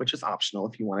glitter, which is optional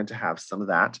if you wanted to have some of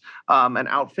that, an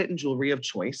outfit and jewelry of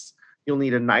choice. You'll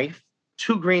need a knife,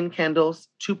 2 green candles,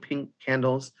 2 pink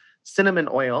candles, cinnamon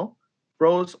oil,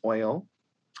 rose oil,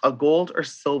 a gold or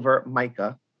silver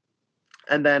mica,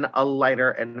 and then a lighter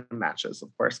and matches,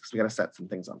 of course, because we got to set some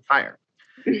things on fire.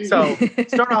 So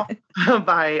start off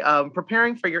by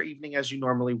preparing for your evening as you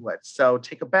normally would. So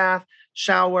take a bath,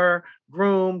 shower,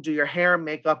 groom, do your hair,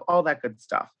 makeup, all that good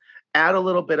stuff. Add a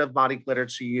little bit of body glitter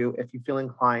to you if you feel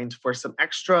inclined for some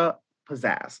extra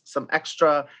pizzazz, some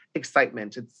extra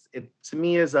excitement. It to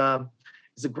me is a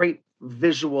great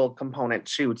visual component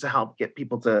too to help get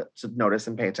people to notice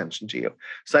and pay attention to you.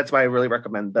 So that's why I really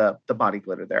recommend the body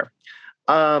glitter there.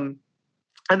 And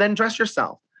then dress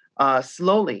yourself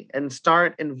slowly and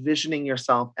start envisioning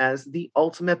yourself as the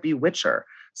ultimate bewitcher.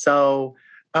 So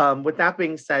with that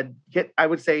being said, I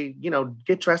would say,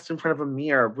 get dressed in front of a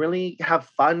mirror, really have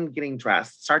fun getting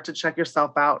dressed, start to check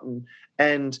yourself out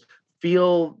and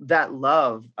feel that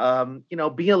love. Be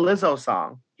a Lizzo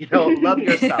song, love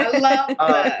yourself I love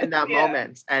that. in that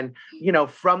moment. And,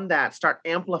 from that, start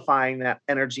amplifying that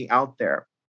energy out there.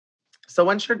 So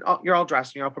once you're all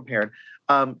dressed and you're all prepared,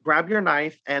 grab your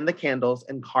knife and the candles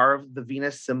and carve the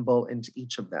Venus symbol into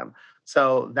each of them.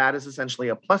 So that is essentially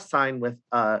a plus sign with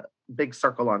a big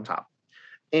circle on top.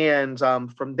 And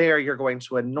from there, you're going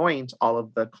to anoint all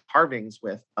of the carvings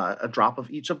with a drop of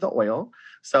each of the oil.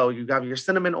 So you have your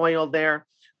cinnamon oil there.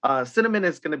 Cinnamon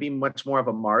is going to be much more of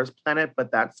a Mars planet,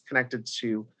 but that's connected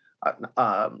to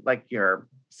like your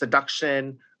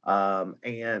seduction,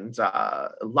 and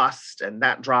lust and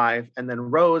that drive. And then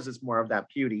rose is more of that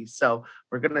beauty. So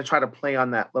we're going to try to play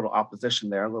on that little opposition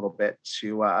there a little bit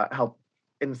to help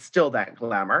instill that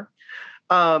glamour.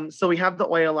 So we have the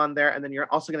oil on there, and then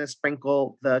you're also going to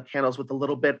sprinkle the candles with a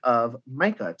little bit of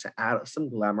mica to add some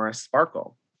glamorous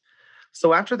sparkle.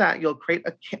 So after that, you'll create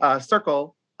a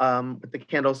circle with the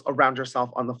candles around yourself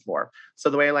on the floor.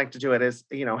 So the way I like to do it is,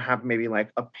 have maybe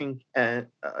like a pink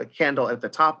candle at the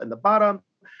top and the bottom,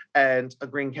 and a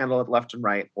green candle at left and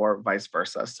right, or vice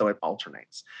versa. So it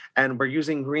alternates. And we're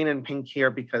using green and pink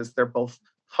here because they're both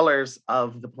colors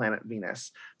of the planet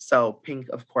Venus. So pink,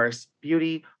 of course,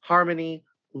 beauty, harmony,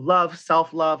 love,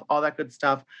 self-love, all that good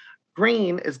stuff.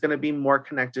 Green is going to be more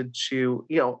connected to,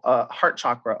 heart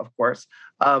chakra, of course,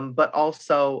 but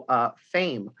also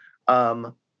fame,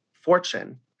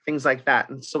 fortune, things like that.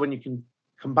 And so when you can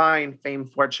combine fame,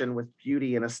 fortune with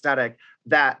beauty and aesthetic,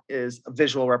 that is a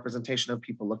visual representation of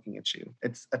people looking at you.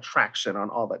 It's attraction on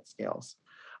all that scales,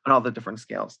 on all the different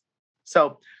scales.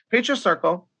 So create your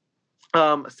circle,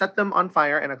 set them on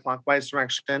fire in a clockwise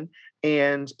direction,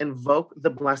 and invoke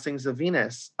the blessings of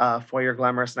Venus for your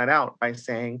glamorous night out by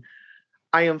saying,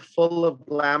 I am full of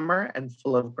glamour and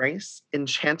full of grace,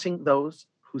 enchanting those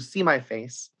who see my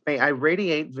face. May I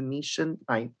radiate Venetian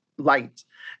light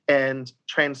and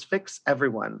transfix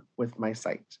everyone with my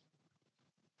sight.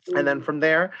 And then from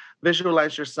there,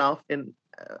 visualize yourself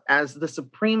as the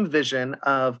supreme vision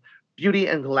of beauty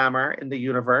and glamour in the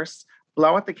universe.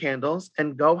 Blow out the candles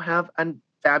and go have a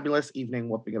fabulous evening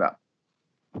whooping it up.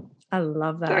 I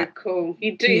love that. So cool.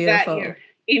 You do Beautiful. That, you're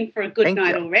in for a good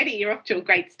night already. You're off to a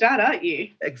great start, aren't you?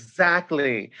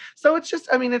 Exactly. So it's just,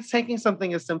 it's taking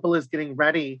something as simple as getting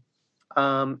ready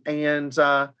and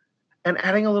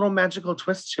adding a little magical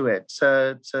twist to it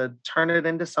to turn it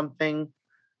into something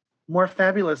more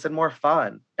fabulous and more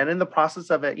fun. And in the process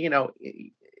of it,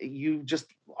 you just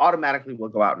automatically will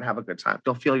go out and have a good time.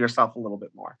 You'll feel yourself a little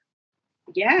bit more.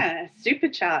 Yeah,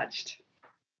 supercharged.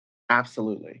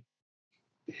 Absolutely.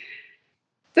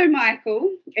 So,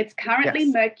 Michael, it's currently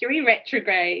Mercury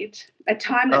retrograde, a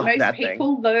time that most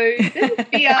people loathe and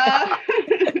fear.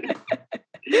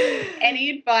 Any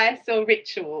advice or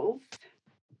rituals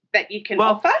that you can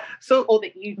offer? Or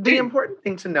that you do? The important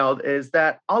thing to know is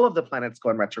that all of the planets go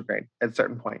in retrograde at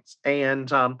certain points. And,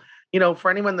 for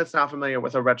anyone that's not familiar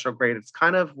with a retrograde, it's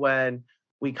kind of when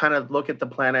we kind of look at the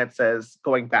planets as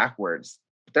going backwards.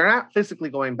 They're not physically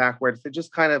going backwards. They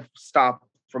just kind of stop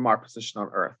from our position on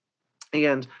Earth.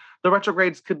 And the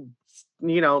retrogrades could,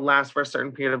 last for a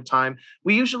certain period of time.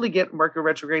 We usually get Mercury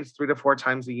retrogrades 3 to 4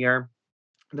 times a year,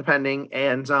 depending.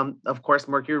 And of course,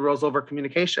 Mercury rules over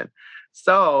communication.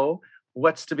 So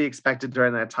what's to be expected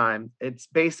during that time? It's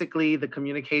basically the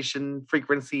communication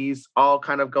frequencies all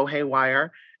kind of go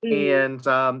haywire. And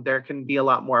there can be a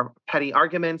lot more petty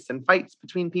arguments and fights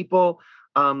between people.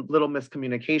 Little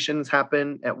miscommunications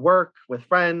happen at work, with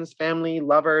friends, family,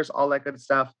 lovers, all that good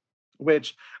stuff,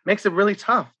 which makes it really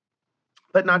tough.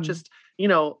 But not just,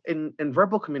 in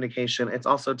verbal communication, it's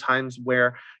also times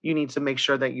where you need to make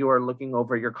sure that you are looking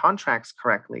over your contracts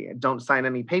correctly and don't sign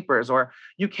any papers, or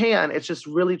you can. It's just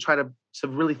really try to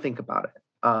really think about it.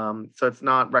 So it's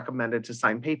not recommended to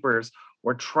sign papers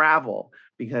or travel,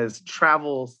 because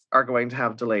travels are going to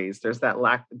have delays. There's that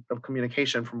lack of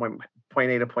communication from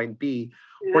point A to point B.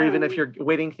 Yeah. Or even if you're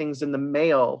waiting things in the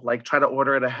mail, like try to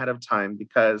order it ahead of time,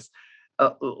 because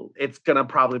it's going to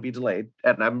probably be delayed.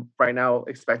 And I'm right now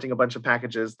expecting a bunch of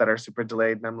packages that are super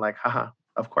delayed. And I'm like, haha,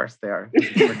 of course they are.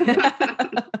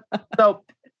 So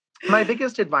my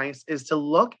biggest advice is to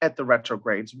look at the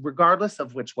retrogrades, regardless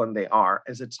of which one they are,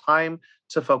 as a time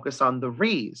to focus on the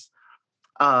re's.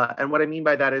 And what I mean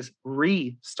by that is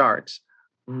restart,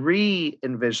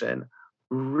 re-envision,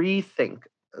 rethink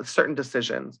certain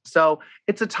decisions. So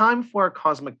it's a time for a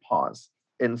cosmic pause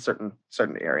in certain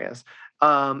areas.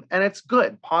 And it's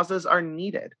good. Pauses are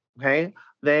needed. Okay.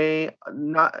 They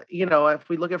not, if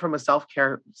we look at it from a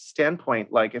self-care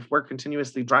standpoint, like if we're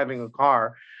continuously driving a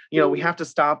car, we have to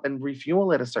stop and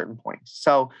refuel at a certain point.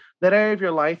 So that area of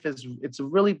your life it's a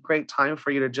really great time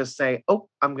for you to just say, oh,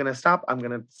 I'm going to stop. I'm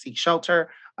going to seek shelter.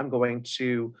 I'm going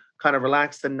to kind of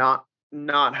relax and not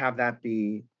have that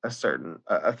be a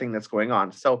thing that's going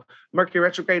on. So Mercury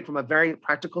retrograde, from a very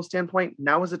practical standpoint,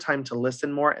 now is a time to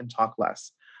listen more and talk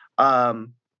less.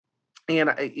 And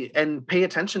pay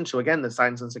attention to, again, the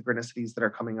signs and synchronicities that are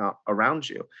coming out around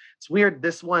you. It's weird.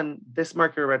 This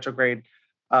Mercury retrograde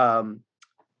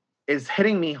is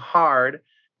hitting me hard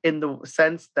in the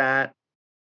sense that,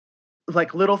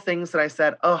 like, little things that I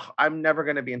said, oh, I'm never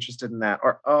going to be interested in that,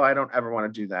 or, oh, I don't ever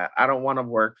want to do that. I don't want to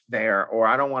work there, or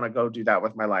I don't want to go do that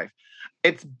with my life.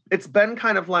 It's been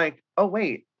kind of like, oh,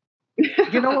 wait,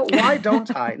 you know what? Why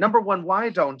don't I? Number one, why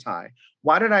don't I?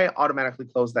 Why did I automatically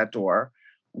close that door?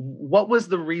 What was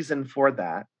the reason for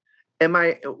that?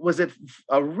 Was it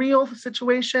a real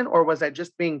situation, or was I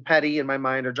just being petty in my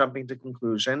mind or jumping to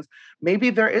conclusions?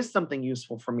 Maybe there is something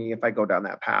useful for me if I go down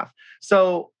that path.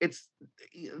 So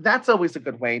that's always a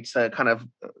good way to kind of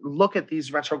look at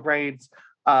these retrogrades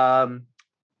and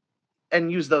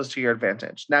use those to your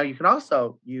advantage. Now, you can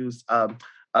also use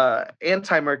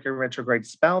anti-Mercury retrograde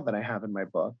spell that I have in my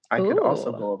book. I could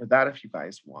also go over that if you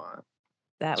guys want.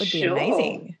 That would be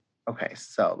amazing. Okay,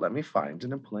 so let me find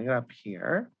it. I'm pulling it up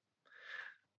here.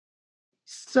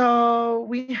 So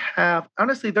we have,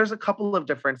 honestly, there's a couple of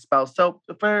different spells. So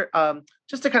for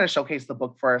just to kind of showcase the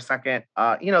book for a second,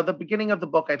 the beginning of the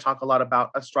book, I talk a lot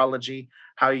about astrology,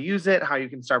 how you use it, how you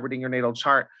can start reading your natal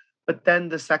chart. But then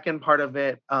the second part of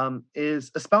it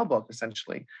is a spell book,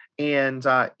 essentially. And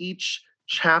each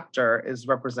chapter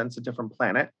represents a different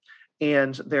planet.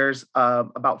 And there's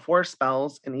about 4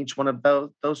 spells in each one of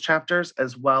those chapters,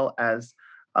 as well as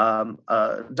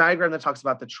a diagram that talks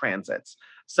about the transits.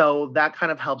 So that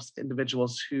kind of helps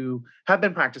individuals who have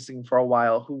been practicing for a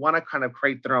while, who want to kind of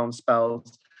create their own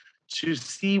spells, to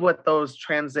see what those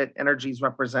transit energies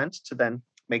represent, to then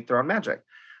make their own magic.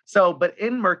 So, but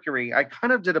in Mercury, I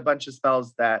kind of did a bunch of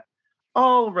spells that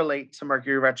all relate to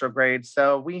Mercury retrograde.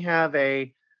 So we have to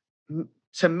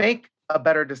make a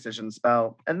better decision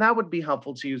spell, and that would be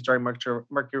helpful to use during Mercury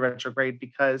retrograde,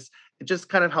 because it just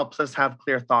kind of helps us have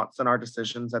clear thoughts in our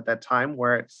decisions at that time,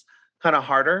 where it's kind of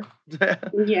harder to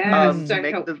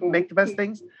make the best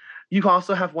things. You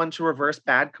also have one to reverse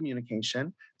bad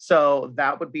communication. So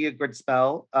that would be a good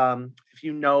spell. If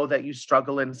you know that you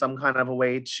struggle in some kind of a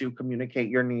way to communicate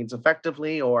your needs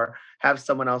effectively, or have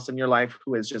someone else in your life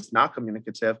who is just not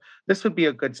communicative, this would be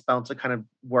a good spell to kind of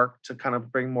work to kind of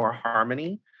bring more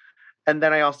harmony. And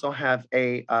then I also have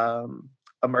a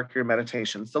Mercury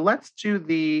meditation. So let's do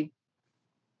the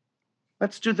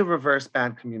reverse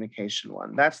bad communication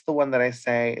one. That's the one that I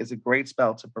say is a great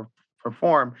spell to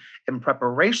perform in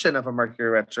preparation of a Mercury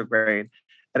retrograde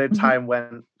at a time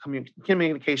when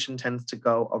communication tends to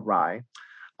go awry.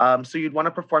 So you'd want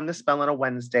to perform this spell on a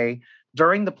Wednesday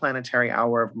during the planetary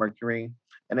hour of Mercury.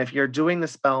 And if you're doing the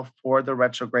spell for the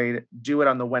retrograde, do it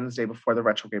on the Wednesday before the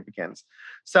retrograde begins.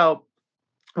 So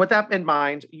with that in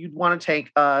mind, you'd want to take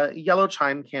a yellow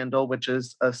chime candle, which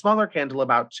is a smaller candle,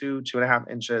 about 2.5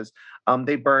 inches.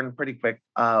 They burn pretty quick.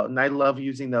 And I love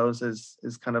using those as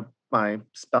kind of my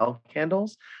spell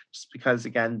candles, just because,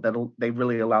 again, they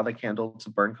really allow the candle to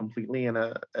burn completely in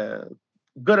a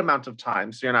good amount of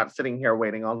time. So you're not sitting here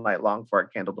waiting all night long for a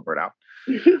candle to burn out.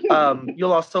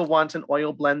 You'll also want an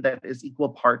oil blend that is equal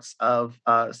parts of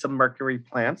some Mercury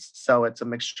plants. So it's a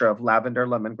mixture of lavender,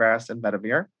 lemongrass, and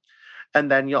vetiver. And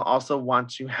then you'll also want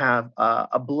to have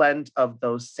a blend of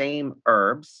those same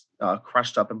herbs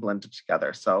crushed up and blended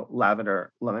together. So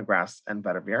lavender, lemongrass, and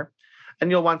vetiver.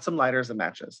 And you'll want some lighters and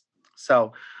matches.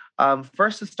 So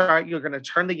First to start, you're going to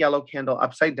turn the yellow candle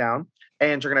upside down,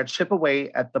 and you're going to chip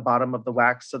away at the bottom of the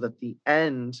wax so that the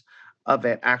end of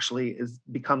it actually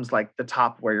becomes like the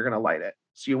top where you're going to light it.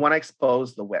 So you want to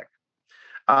expose the wick.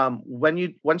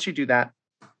 Once you do that,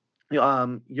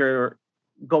 you're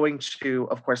going to,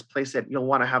 of course, place it. You'll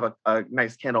want to have a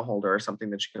nice candle holder or something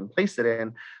that you can place it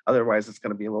in. Otherwise, it's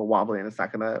going to be a little wobbly and it's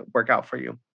not going to work out for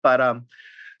you. But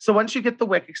so once you get the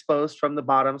wick exposed from the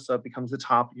bottom, so it becomes the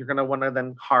top, you're going to want to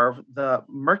then carve the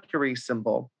Mercury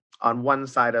symbol on one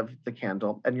side of the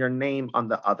candle and your name on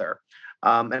the other.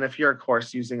 And if you're, of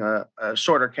course, using a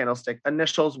shorter candlestick,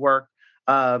 initials work.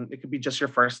 It could be just your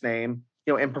first name,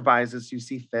 improvise as you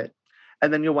see fit.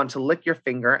 And then you'll want to lick your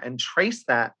finger and trace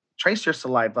your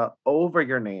saliva over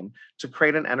your name to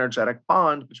create an energetic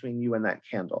bond between you and that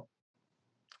candle.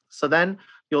 So then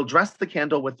you'll dress the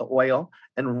candle with the oil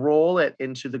and roll it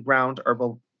into the ground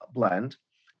herbal blend.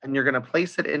 And you're going to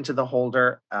place it into the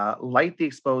holder, light the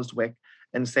exposed wick,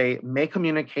 and say, "May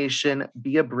communication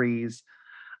be a breeze.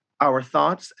 Our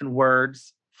thoughts and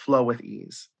words flow with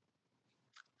ease."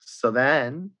 So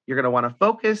then you're going to want to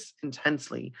focus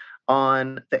intensely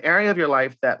on the area of your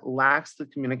life that lacks the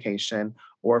communication,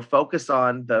 or focus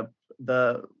on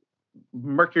the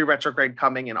Mercury retrograde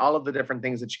coming and all of the different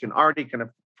things that you can already kind of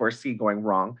foresee going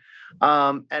wrong,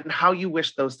 and how you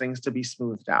wish those things to be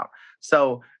smoothed out.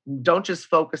 So don't just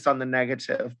focus on the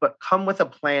negative, but come with a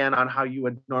plan on how you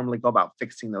would normally go about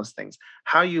fixing those things,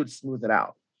 how you'd smooth it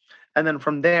out. And then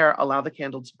from there, allow the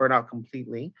candle to burn out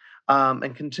completely,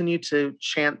 and continue to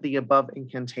chant the above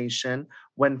incantation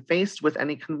when faced with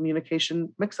any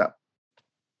communication mix-up.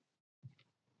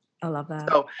 I love that.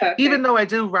 So even though I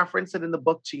do reference it in the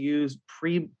book to use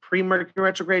pre-Mercury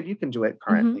retrograde, you can do it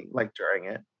currently, like during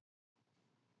it.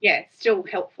 Yeah, it's still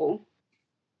helpful.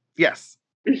 Yes.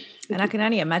 And I can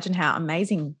only imagine how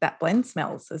amazing that blend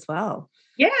smells as well.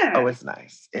 Yeah. Oh, it's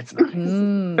nice. It's nice.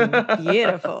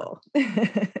 Beautiful.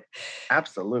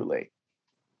 Absolutely.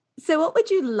 So what would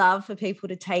you love for people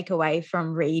to take away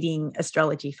from reading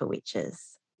Astrology for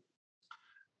Witches?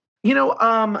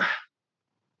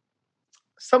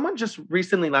 Someone just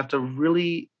recently left a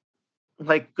really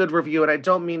good review. And I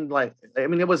don't mean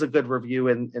it was a good review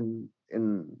in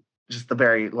just the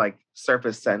very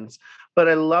surface sense, but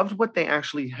I loved what they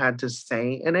actually had to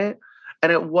say in it.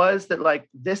 And it was that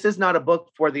this is not a book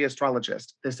for the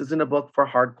astrologist. This isn't a book for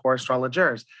hardcore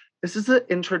astrologers. This is an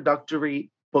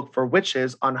introductory book for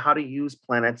witches on how to use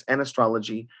planets and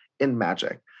astrology in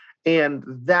magic. And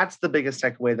that's the biggest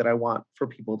takeaway that I want for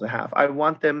people to have. I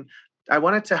want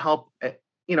it to help,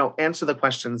 answer the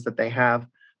questions that they have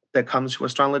that comes to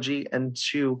astrology, and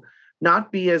to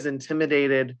not be as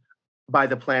intimidated by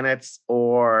the planets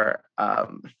or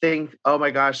think, oh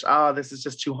my gosh, this is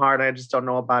just too hard. I just don't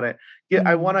know about it. Yeah,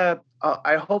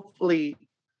 I hopefully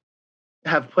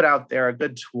have put out there a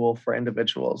good tool for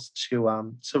individuals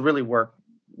to really work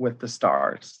with the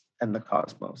stars and the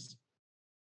cosmos.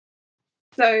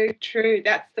 So true.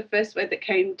 That's the first word that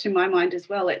came to my mind as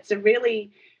well. It's a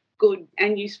really good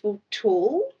and useful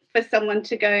tool for someone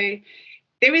to go,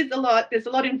 there's a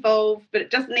lot involved, but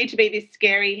it doesn't need to be this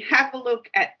scary. Have a look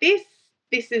at this.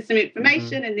 This is some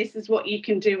information, and this is what you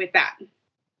can do with that.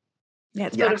 Yeah,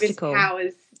 it's sort practical. Of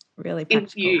empowers really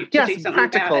practical. you to do something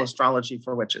practical about astrology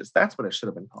for witches. That's what it should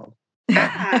have been called.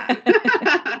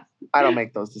 I don't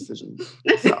make those decisions.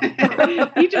 So.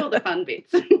 You do all the fun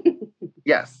bits.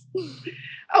 Yes.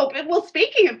 Well,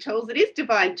 speaking of tools, it is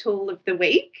Divine Tool of the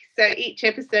Week. So each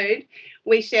episode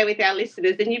we share with our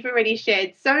listeners, and you've already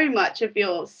shared so much of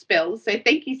your spells. So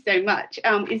thank you so much.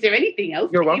 Is there anything else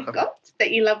you've got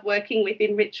that you love working with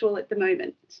in ritual at the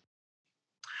moment?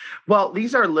 Well,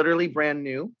 these are literally brand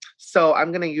new. So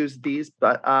I'm going to use these,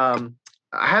 but I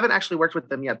haven't actually worked with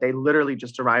them yet. They literally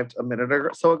just arrived a minute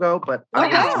or so ago, but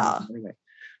anyway.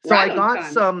 So I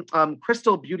got some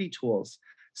crystal beauty tools.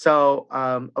 So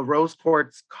a rose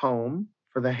quartz comb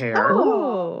for the hair.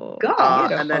 Oh,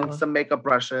 God. And then some makeup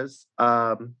brushes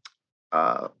with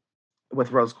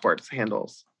rose quartz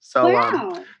handles.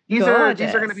 So these are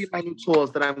going to be my new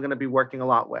tools that I'm going to be working a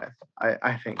lot with,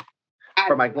 I think,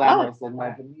 for my glamours and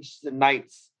my Venetian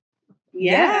nights.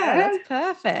 Yeah, that's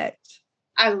perfect.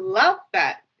 I love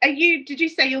that. Did you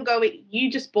say you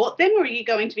just bought them, or are you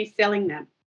going to be selling them?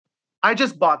 I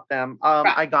just bought them.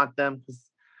 I got them because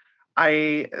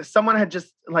someone had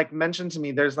just mentioned to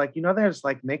me, there's there's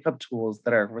makeup tools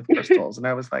that are with crystals. And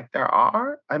I was like, there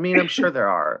are? I mean, I'm sure there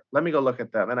are. Let me go look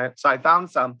at them. And I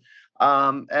found some.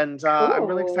 I'm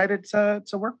really excited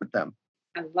to work with them.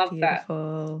 I love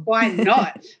Beautiful. That. Why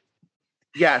not?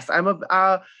 Yes,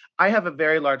 I have a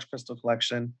very large crystal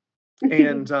collection.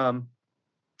 And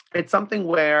it's something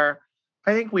where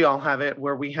I think we all have it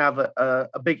where we have a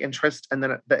big interest and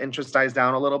then the interest dies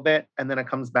down a little bit and then it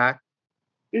comes back.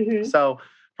 Mm-hmm. So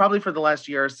probably for the last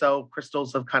year or so,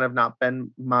 crystals have kind of not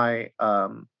been my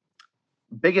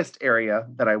biggest area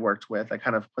that I worked with. I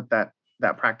kind of put that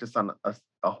practice on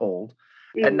a hold.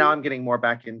 Mm-hmm. And now I'm getting more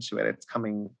back into it. It's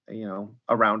coming,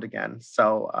 around again.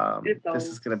 So this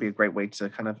is going to be a great way to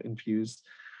kind of infuse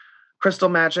crystal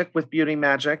magic with beauty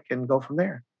magic and go from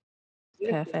there.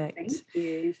 Perfect. Thank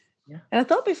you. Yeah. And I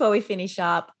thought before we finish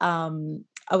up, I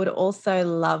would also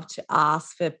love to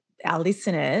ask for our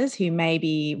listeners who may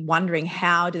be wondering,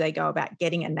 how do they go about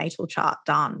getting a natal chart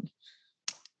done?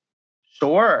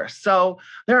 Sure. So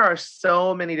there are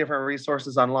so many different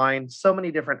resources online, so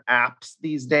many different apps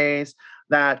these days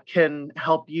that can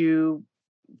help you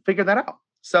figure that out.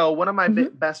 So one of my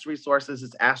best resources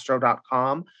is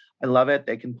astro.com. I love it.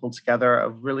 They can pull together a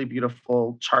really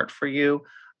beautiful chart for you.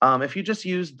 If you just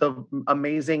use the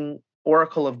amazing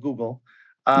Oracle of Google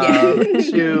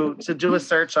to do a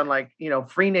search on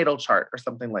free natal chart or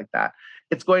something like that,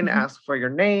 it's going to ask for your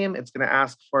name. It's going to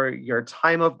ask for your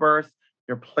time of birth,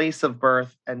 your place of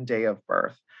birth, and day of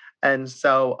birth. And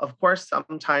so, of course,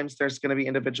 sometimes there's going to be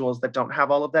individuals that don't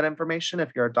have all of that information if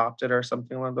you're adopted or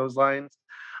something along those lines.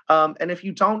 And if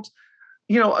you don't,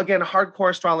 again,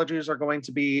 hardcore astrologers are going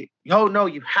to be, oh, no,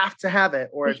 you have to have it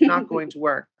or it's not going to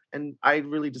work. And I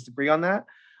really disagree on that.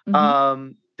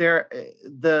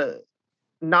 The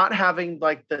not having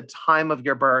the time of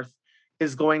your birth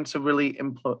is going to really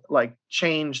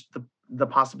change the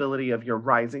possibility of your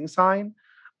rising sign.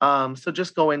 So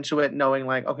just go into it knowing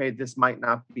okay, this might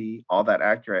not be all that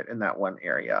accurate in that one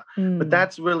area. But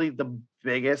that's really the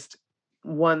biggest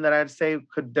one that I'd say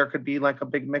there could be a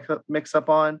big mix up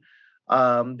on.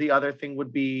 The other thing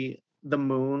would be the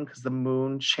moon, because the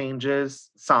moon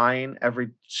changes sign every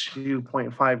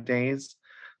 2.5 days.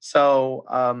 So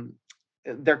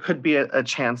there could be a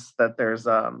chance that there's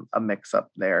a mix up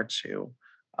there too.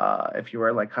 If you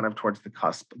were kind of towards the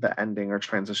cusp, the ending or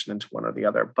transition into one or the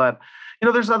other. But,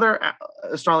 there's other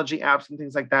astrology apps and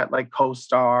things like that, like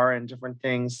CoStar and different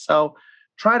things. So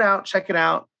try it out, check it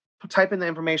out, type in the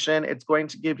information. It's going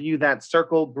to give you that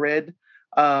circle grid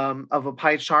of a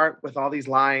pie chart with all these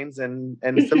lines and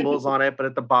symbols on it. But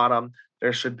at the bottom,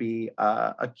 there should be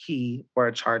a key or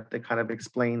a chart that kind of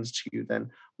explains to you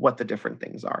then what the different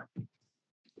things are.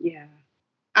 Yeah.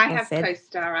 I have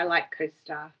CoStar. I like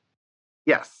CoStar.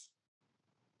 Yes.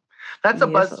 That's a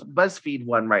BuzzFeed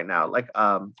one right now,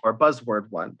 or buzzword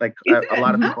one. A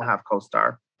lot of people have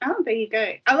CoStar. Oh, there you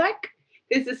go.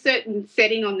 There's a certain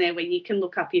setting on there where you can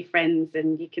look up your friends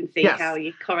and you can see how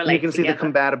you correlate. You can see the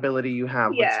compatibility you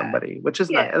have with somebody, which is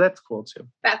nice. That's cool too.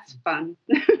 That's fun.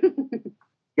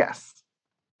 Yes.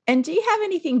 And do you have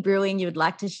anything brewing you would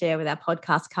like to share with our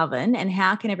podcast, Coven? And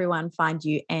how can everyone find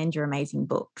you and your amazing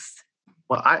books?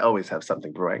 Well, I always have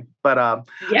something brewing, but I'm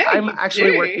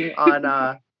actually working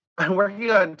on I'm working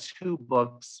on 2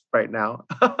 books right now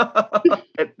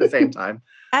at the same time.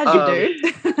 As you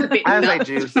do. As I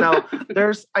do. So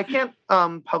I can't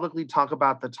publicly talk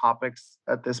about the topics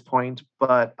at this point,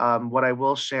 but what I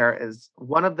will share is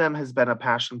one of them has been a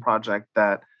passion project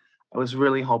that I was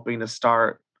really hoping to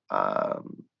start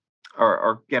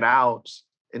or get out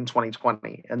in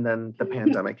 2020, and then the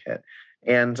pandemic hit.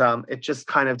 And it just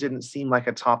kind of didn't seem like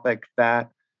a topic that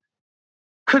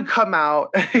could come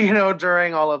out,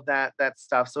 during all of that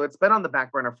stuff. So it's been on the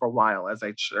back burner for a while as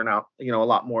I churn out, a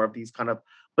lot more of these kind of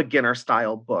beginner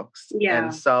style books. Yeah.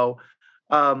 And so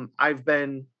I've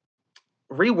been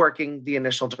reworking the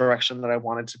initial direction that I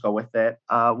wanted to go with it.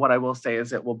 What I will say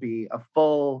is it will be a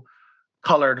full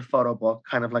colored photo book,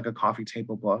 kind of like a coffee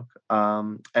table book.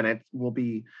 And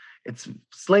it's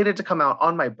slated to come out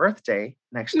on my birthday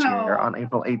next year on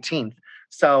April 18th.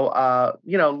 So,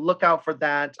 look out for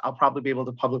that. I'll probably be able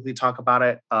to publicly talk about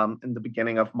it in the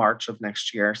beginning of March of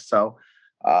next year. So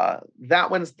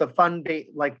that one's the fun,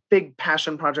 big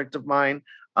passion project of mine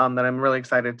that I'm really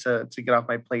excited to get off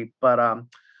my plate. But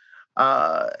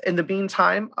in the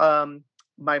meantime,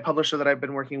 my publisher that I've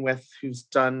been working with, who's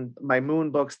done my moon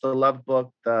books, the love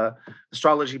book, the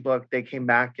astrology book, they came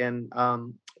back and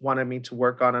wanted me to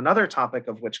work on another topic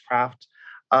of witchcraft,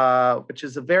 which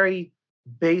is a very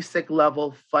basic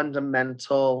level,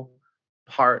 fundamental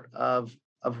part of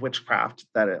witchcraft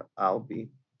that I'll be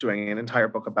doing an entire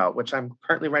book about, which I'm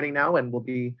currently writing now and will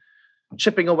be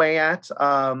chipping away at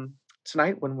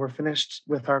tonight when we're finished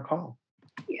with our call.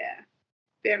 Yeah,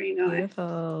 very nice.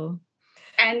 Beautiful.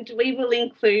 And we will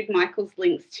include Michael's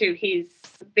links to his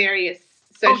various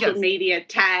social media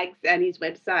tags and his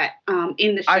website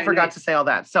in the show I forgot notes. to say all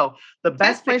that. So the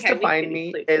best place to find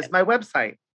me is my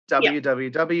website,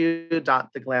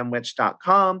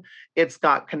 www.theglamwitch.com. It's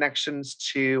got connections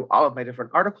to all of my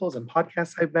different articles and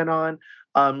podcasts I've been on,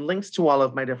 links to all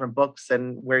of my different books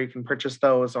and where you can purchase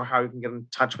those or how you can get in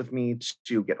touch with me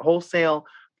to get wholesale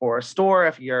for a store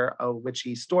if you're a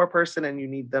witchy store person and you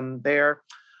need them there.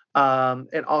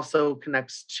 It also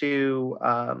connects to,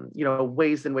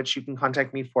 ways in which you can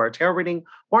contact me for a tarot reading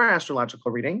or an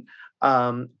astrological reading.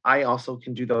 I also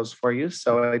can do those for you.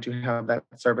 So I do have that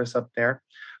service up there.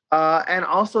 And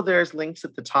also there's links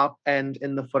at the top and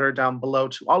in the footer down below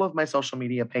to all of my social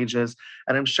media pages.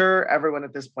 And I'm sure everyone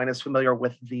at this point is familiar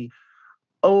with the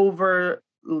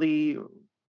overly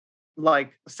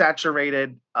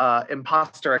saturated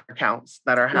imposter accounts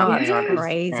that are happening on Instagram.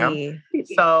 Crazy.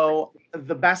 So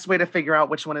the best way to figure out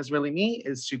which one is really me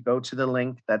is to go to the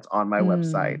link that's on my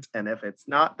website. And if it's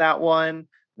not that one,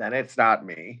 then it's not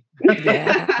me.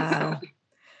 Yeah.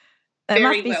 That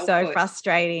must be so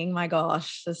frustrating. My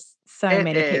gosh, there's so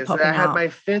many keep popping up. I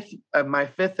had my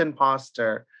fifth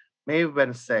imposter, maybe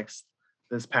been sixth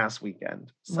this past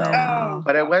weekend. So, wow.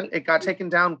 But it got taken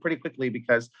down pretty quickly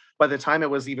because by the time it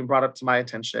was even brought up to my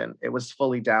attention, it was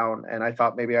fully down. And I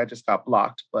thought maybe I just got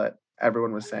blocked, but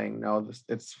everyone was saying, no,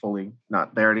 it's fully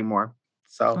not there anymore.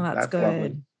 So that's good.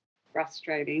 Lovely.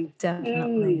 Frustrating.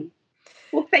 Definitely.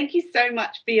 Well, thank you so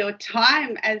much for your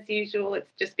time. As usual,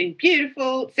 it's just been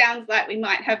beautiful. It sounds like we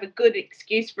might have a good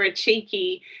excuse for a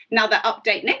cheeky another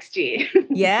update next year.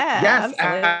 Yeah. Yes,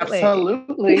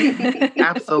 absolutely.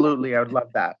 Absolutely. I would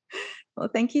love that. Well,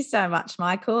 thank you so much,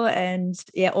 Michael. And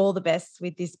all the best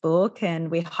with this book.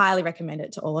 And we highly recommend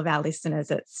it to all of our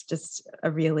listeners. It's just a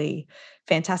really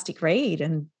fantastic read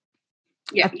and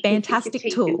a fantastic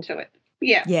tool. Into it.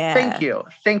 Yeah. Thank you.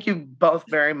 Thank you both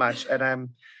very much. And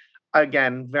I'm,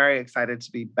 again, very excited to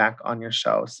be back on your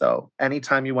show. So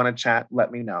anytime you want to chat,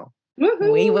 let me know.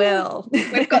 Woo-hoo. We will.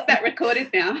 We've got that recorded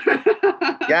now.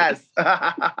 Yes.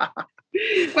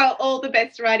 Well, all the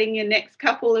best writing your next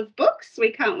couple of books.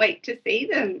 We can't wait to see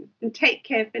them. And take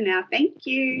care for now. Thank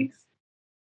you.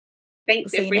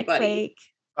 Thanks, we'll everybody. See you next week.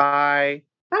 Bye.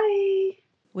 Bye.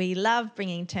 We love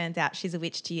bringing Turns Out She's a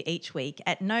Witch to you each week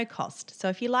at no cost. So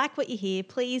if you like what you hear,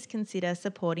 please consider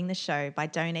supporting the show by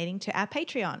donating to our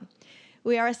Patreon.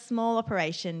 We are a small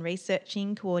operation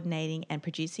researching, coordinating and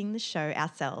producing the show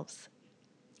ourselves.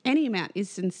 Any amount is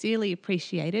sincerely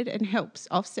appreciated and helps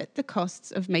offset the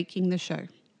costs of making the show.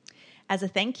 As a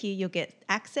thank you, you'll get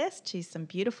access to some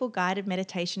beautiful guided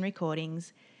meditation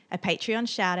recordings, a Patreon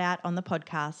shout out on the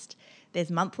podcast. There's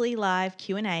monthly live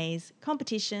Q&As,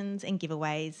 competitions and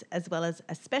giveaways, as well as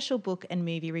a special book and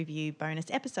movie review bonus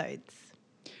episodes.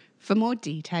 For more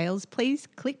details, please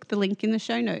click the link in the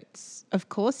show notes. Of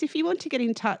course, if you want to get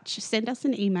in touch, send us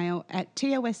an email at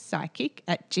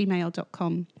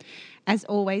tospsychic@gmail.com. As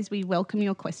always, we welcome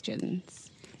your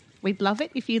questions. We'd love it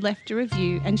if you left a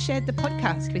review and shared the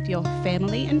podcast with your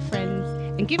family and friends,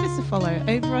 and give us a follow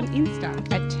over on Insta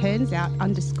at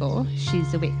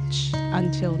 @turnsout_she's a witch.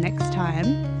 Until next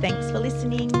time. Thanks for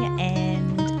listening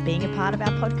and being a part of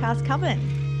our podcast coven.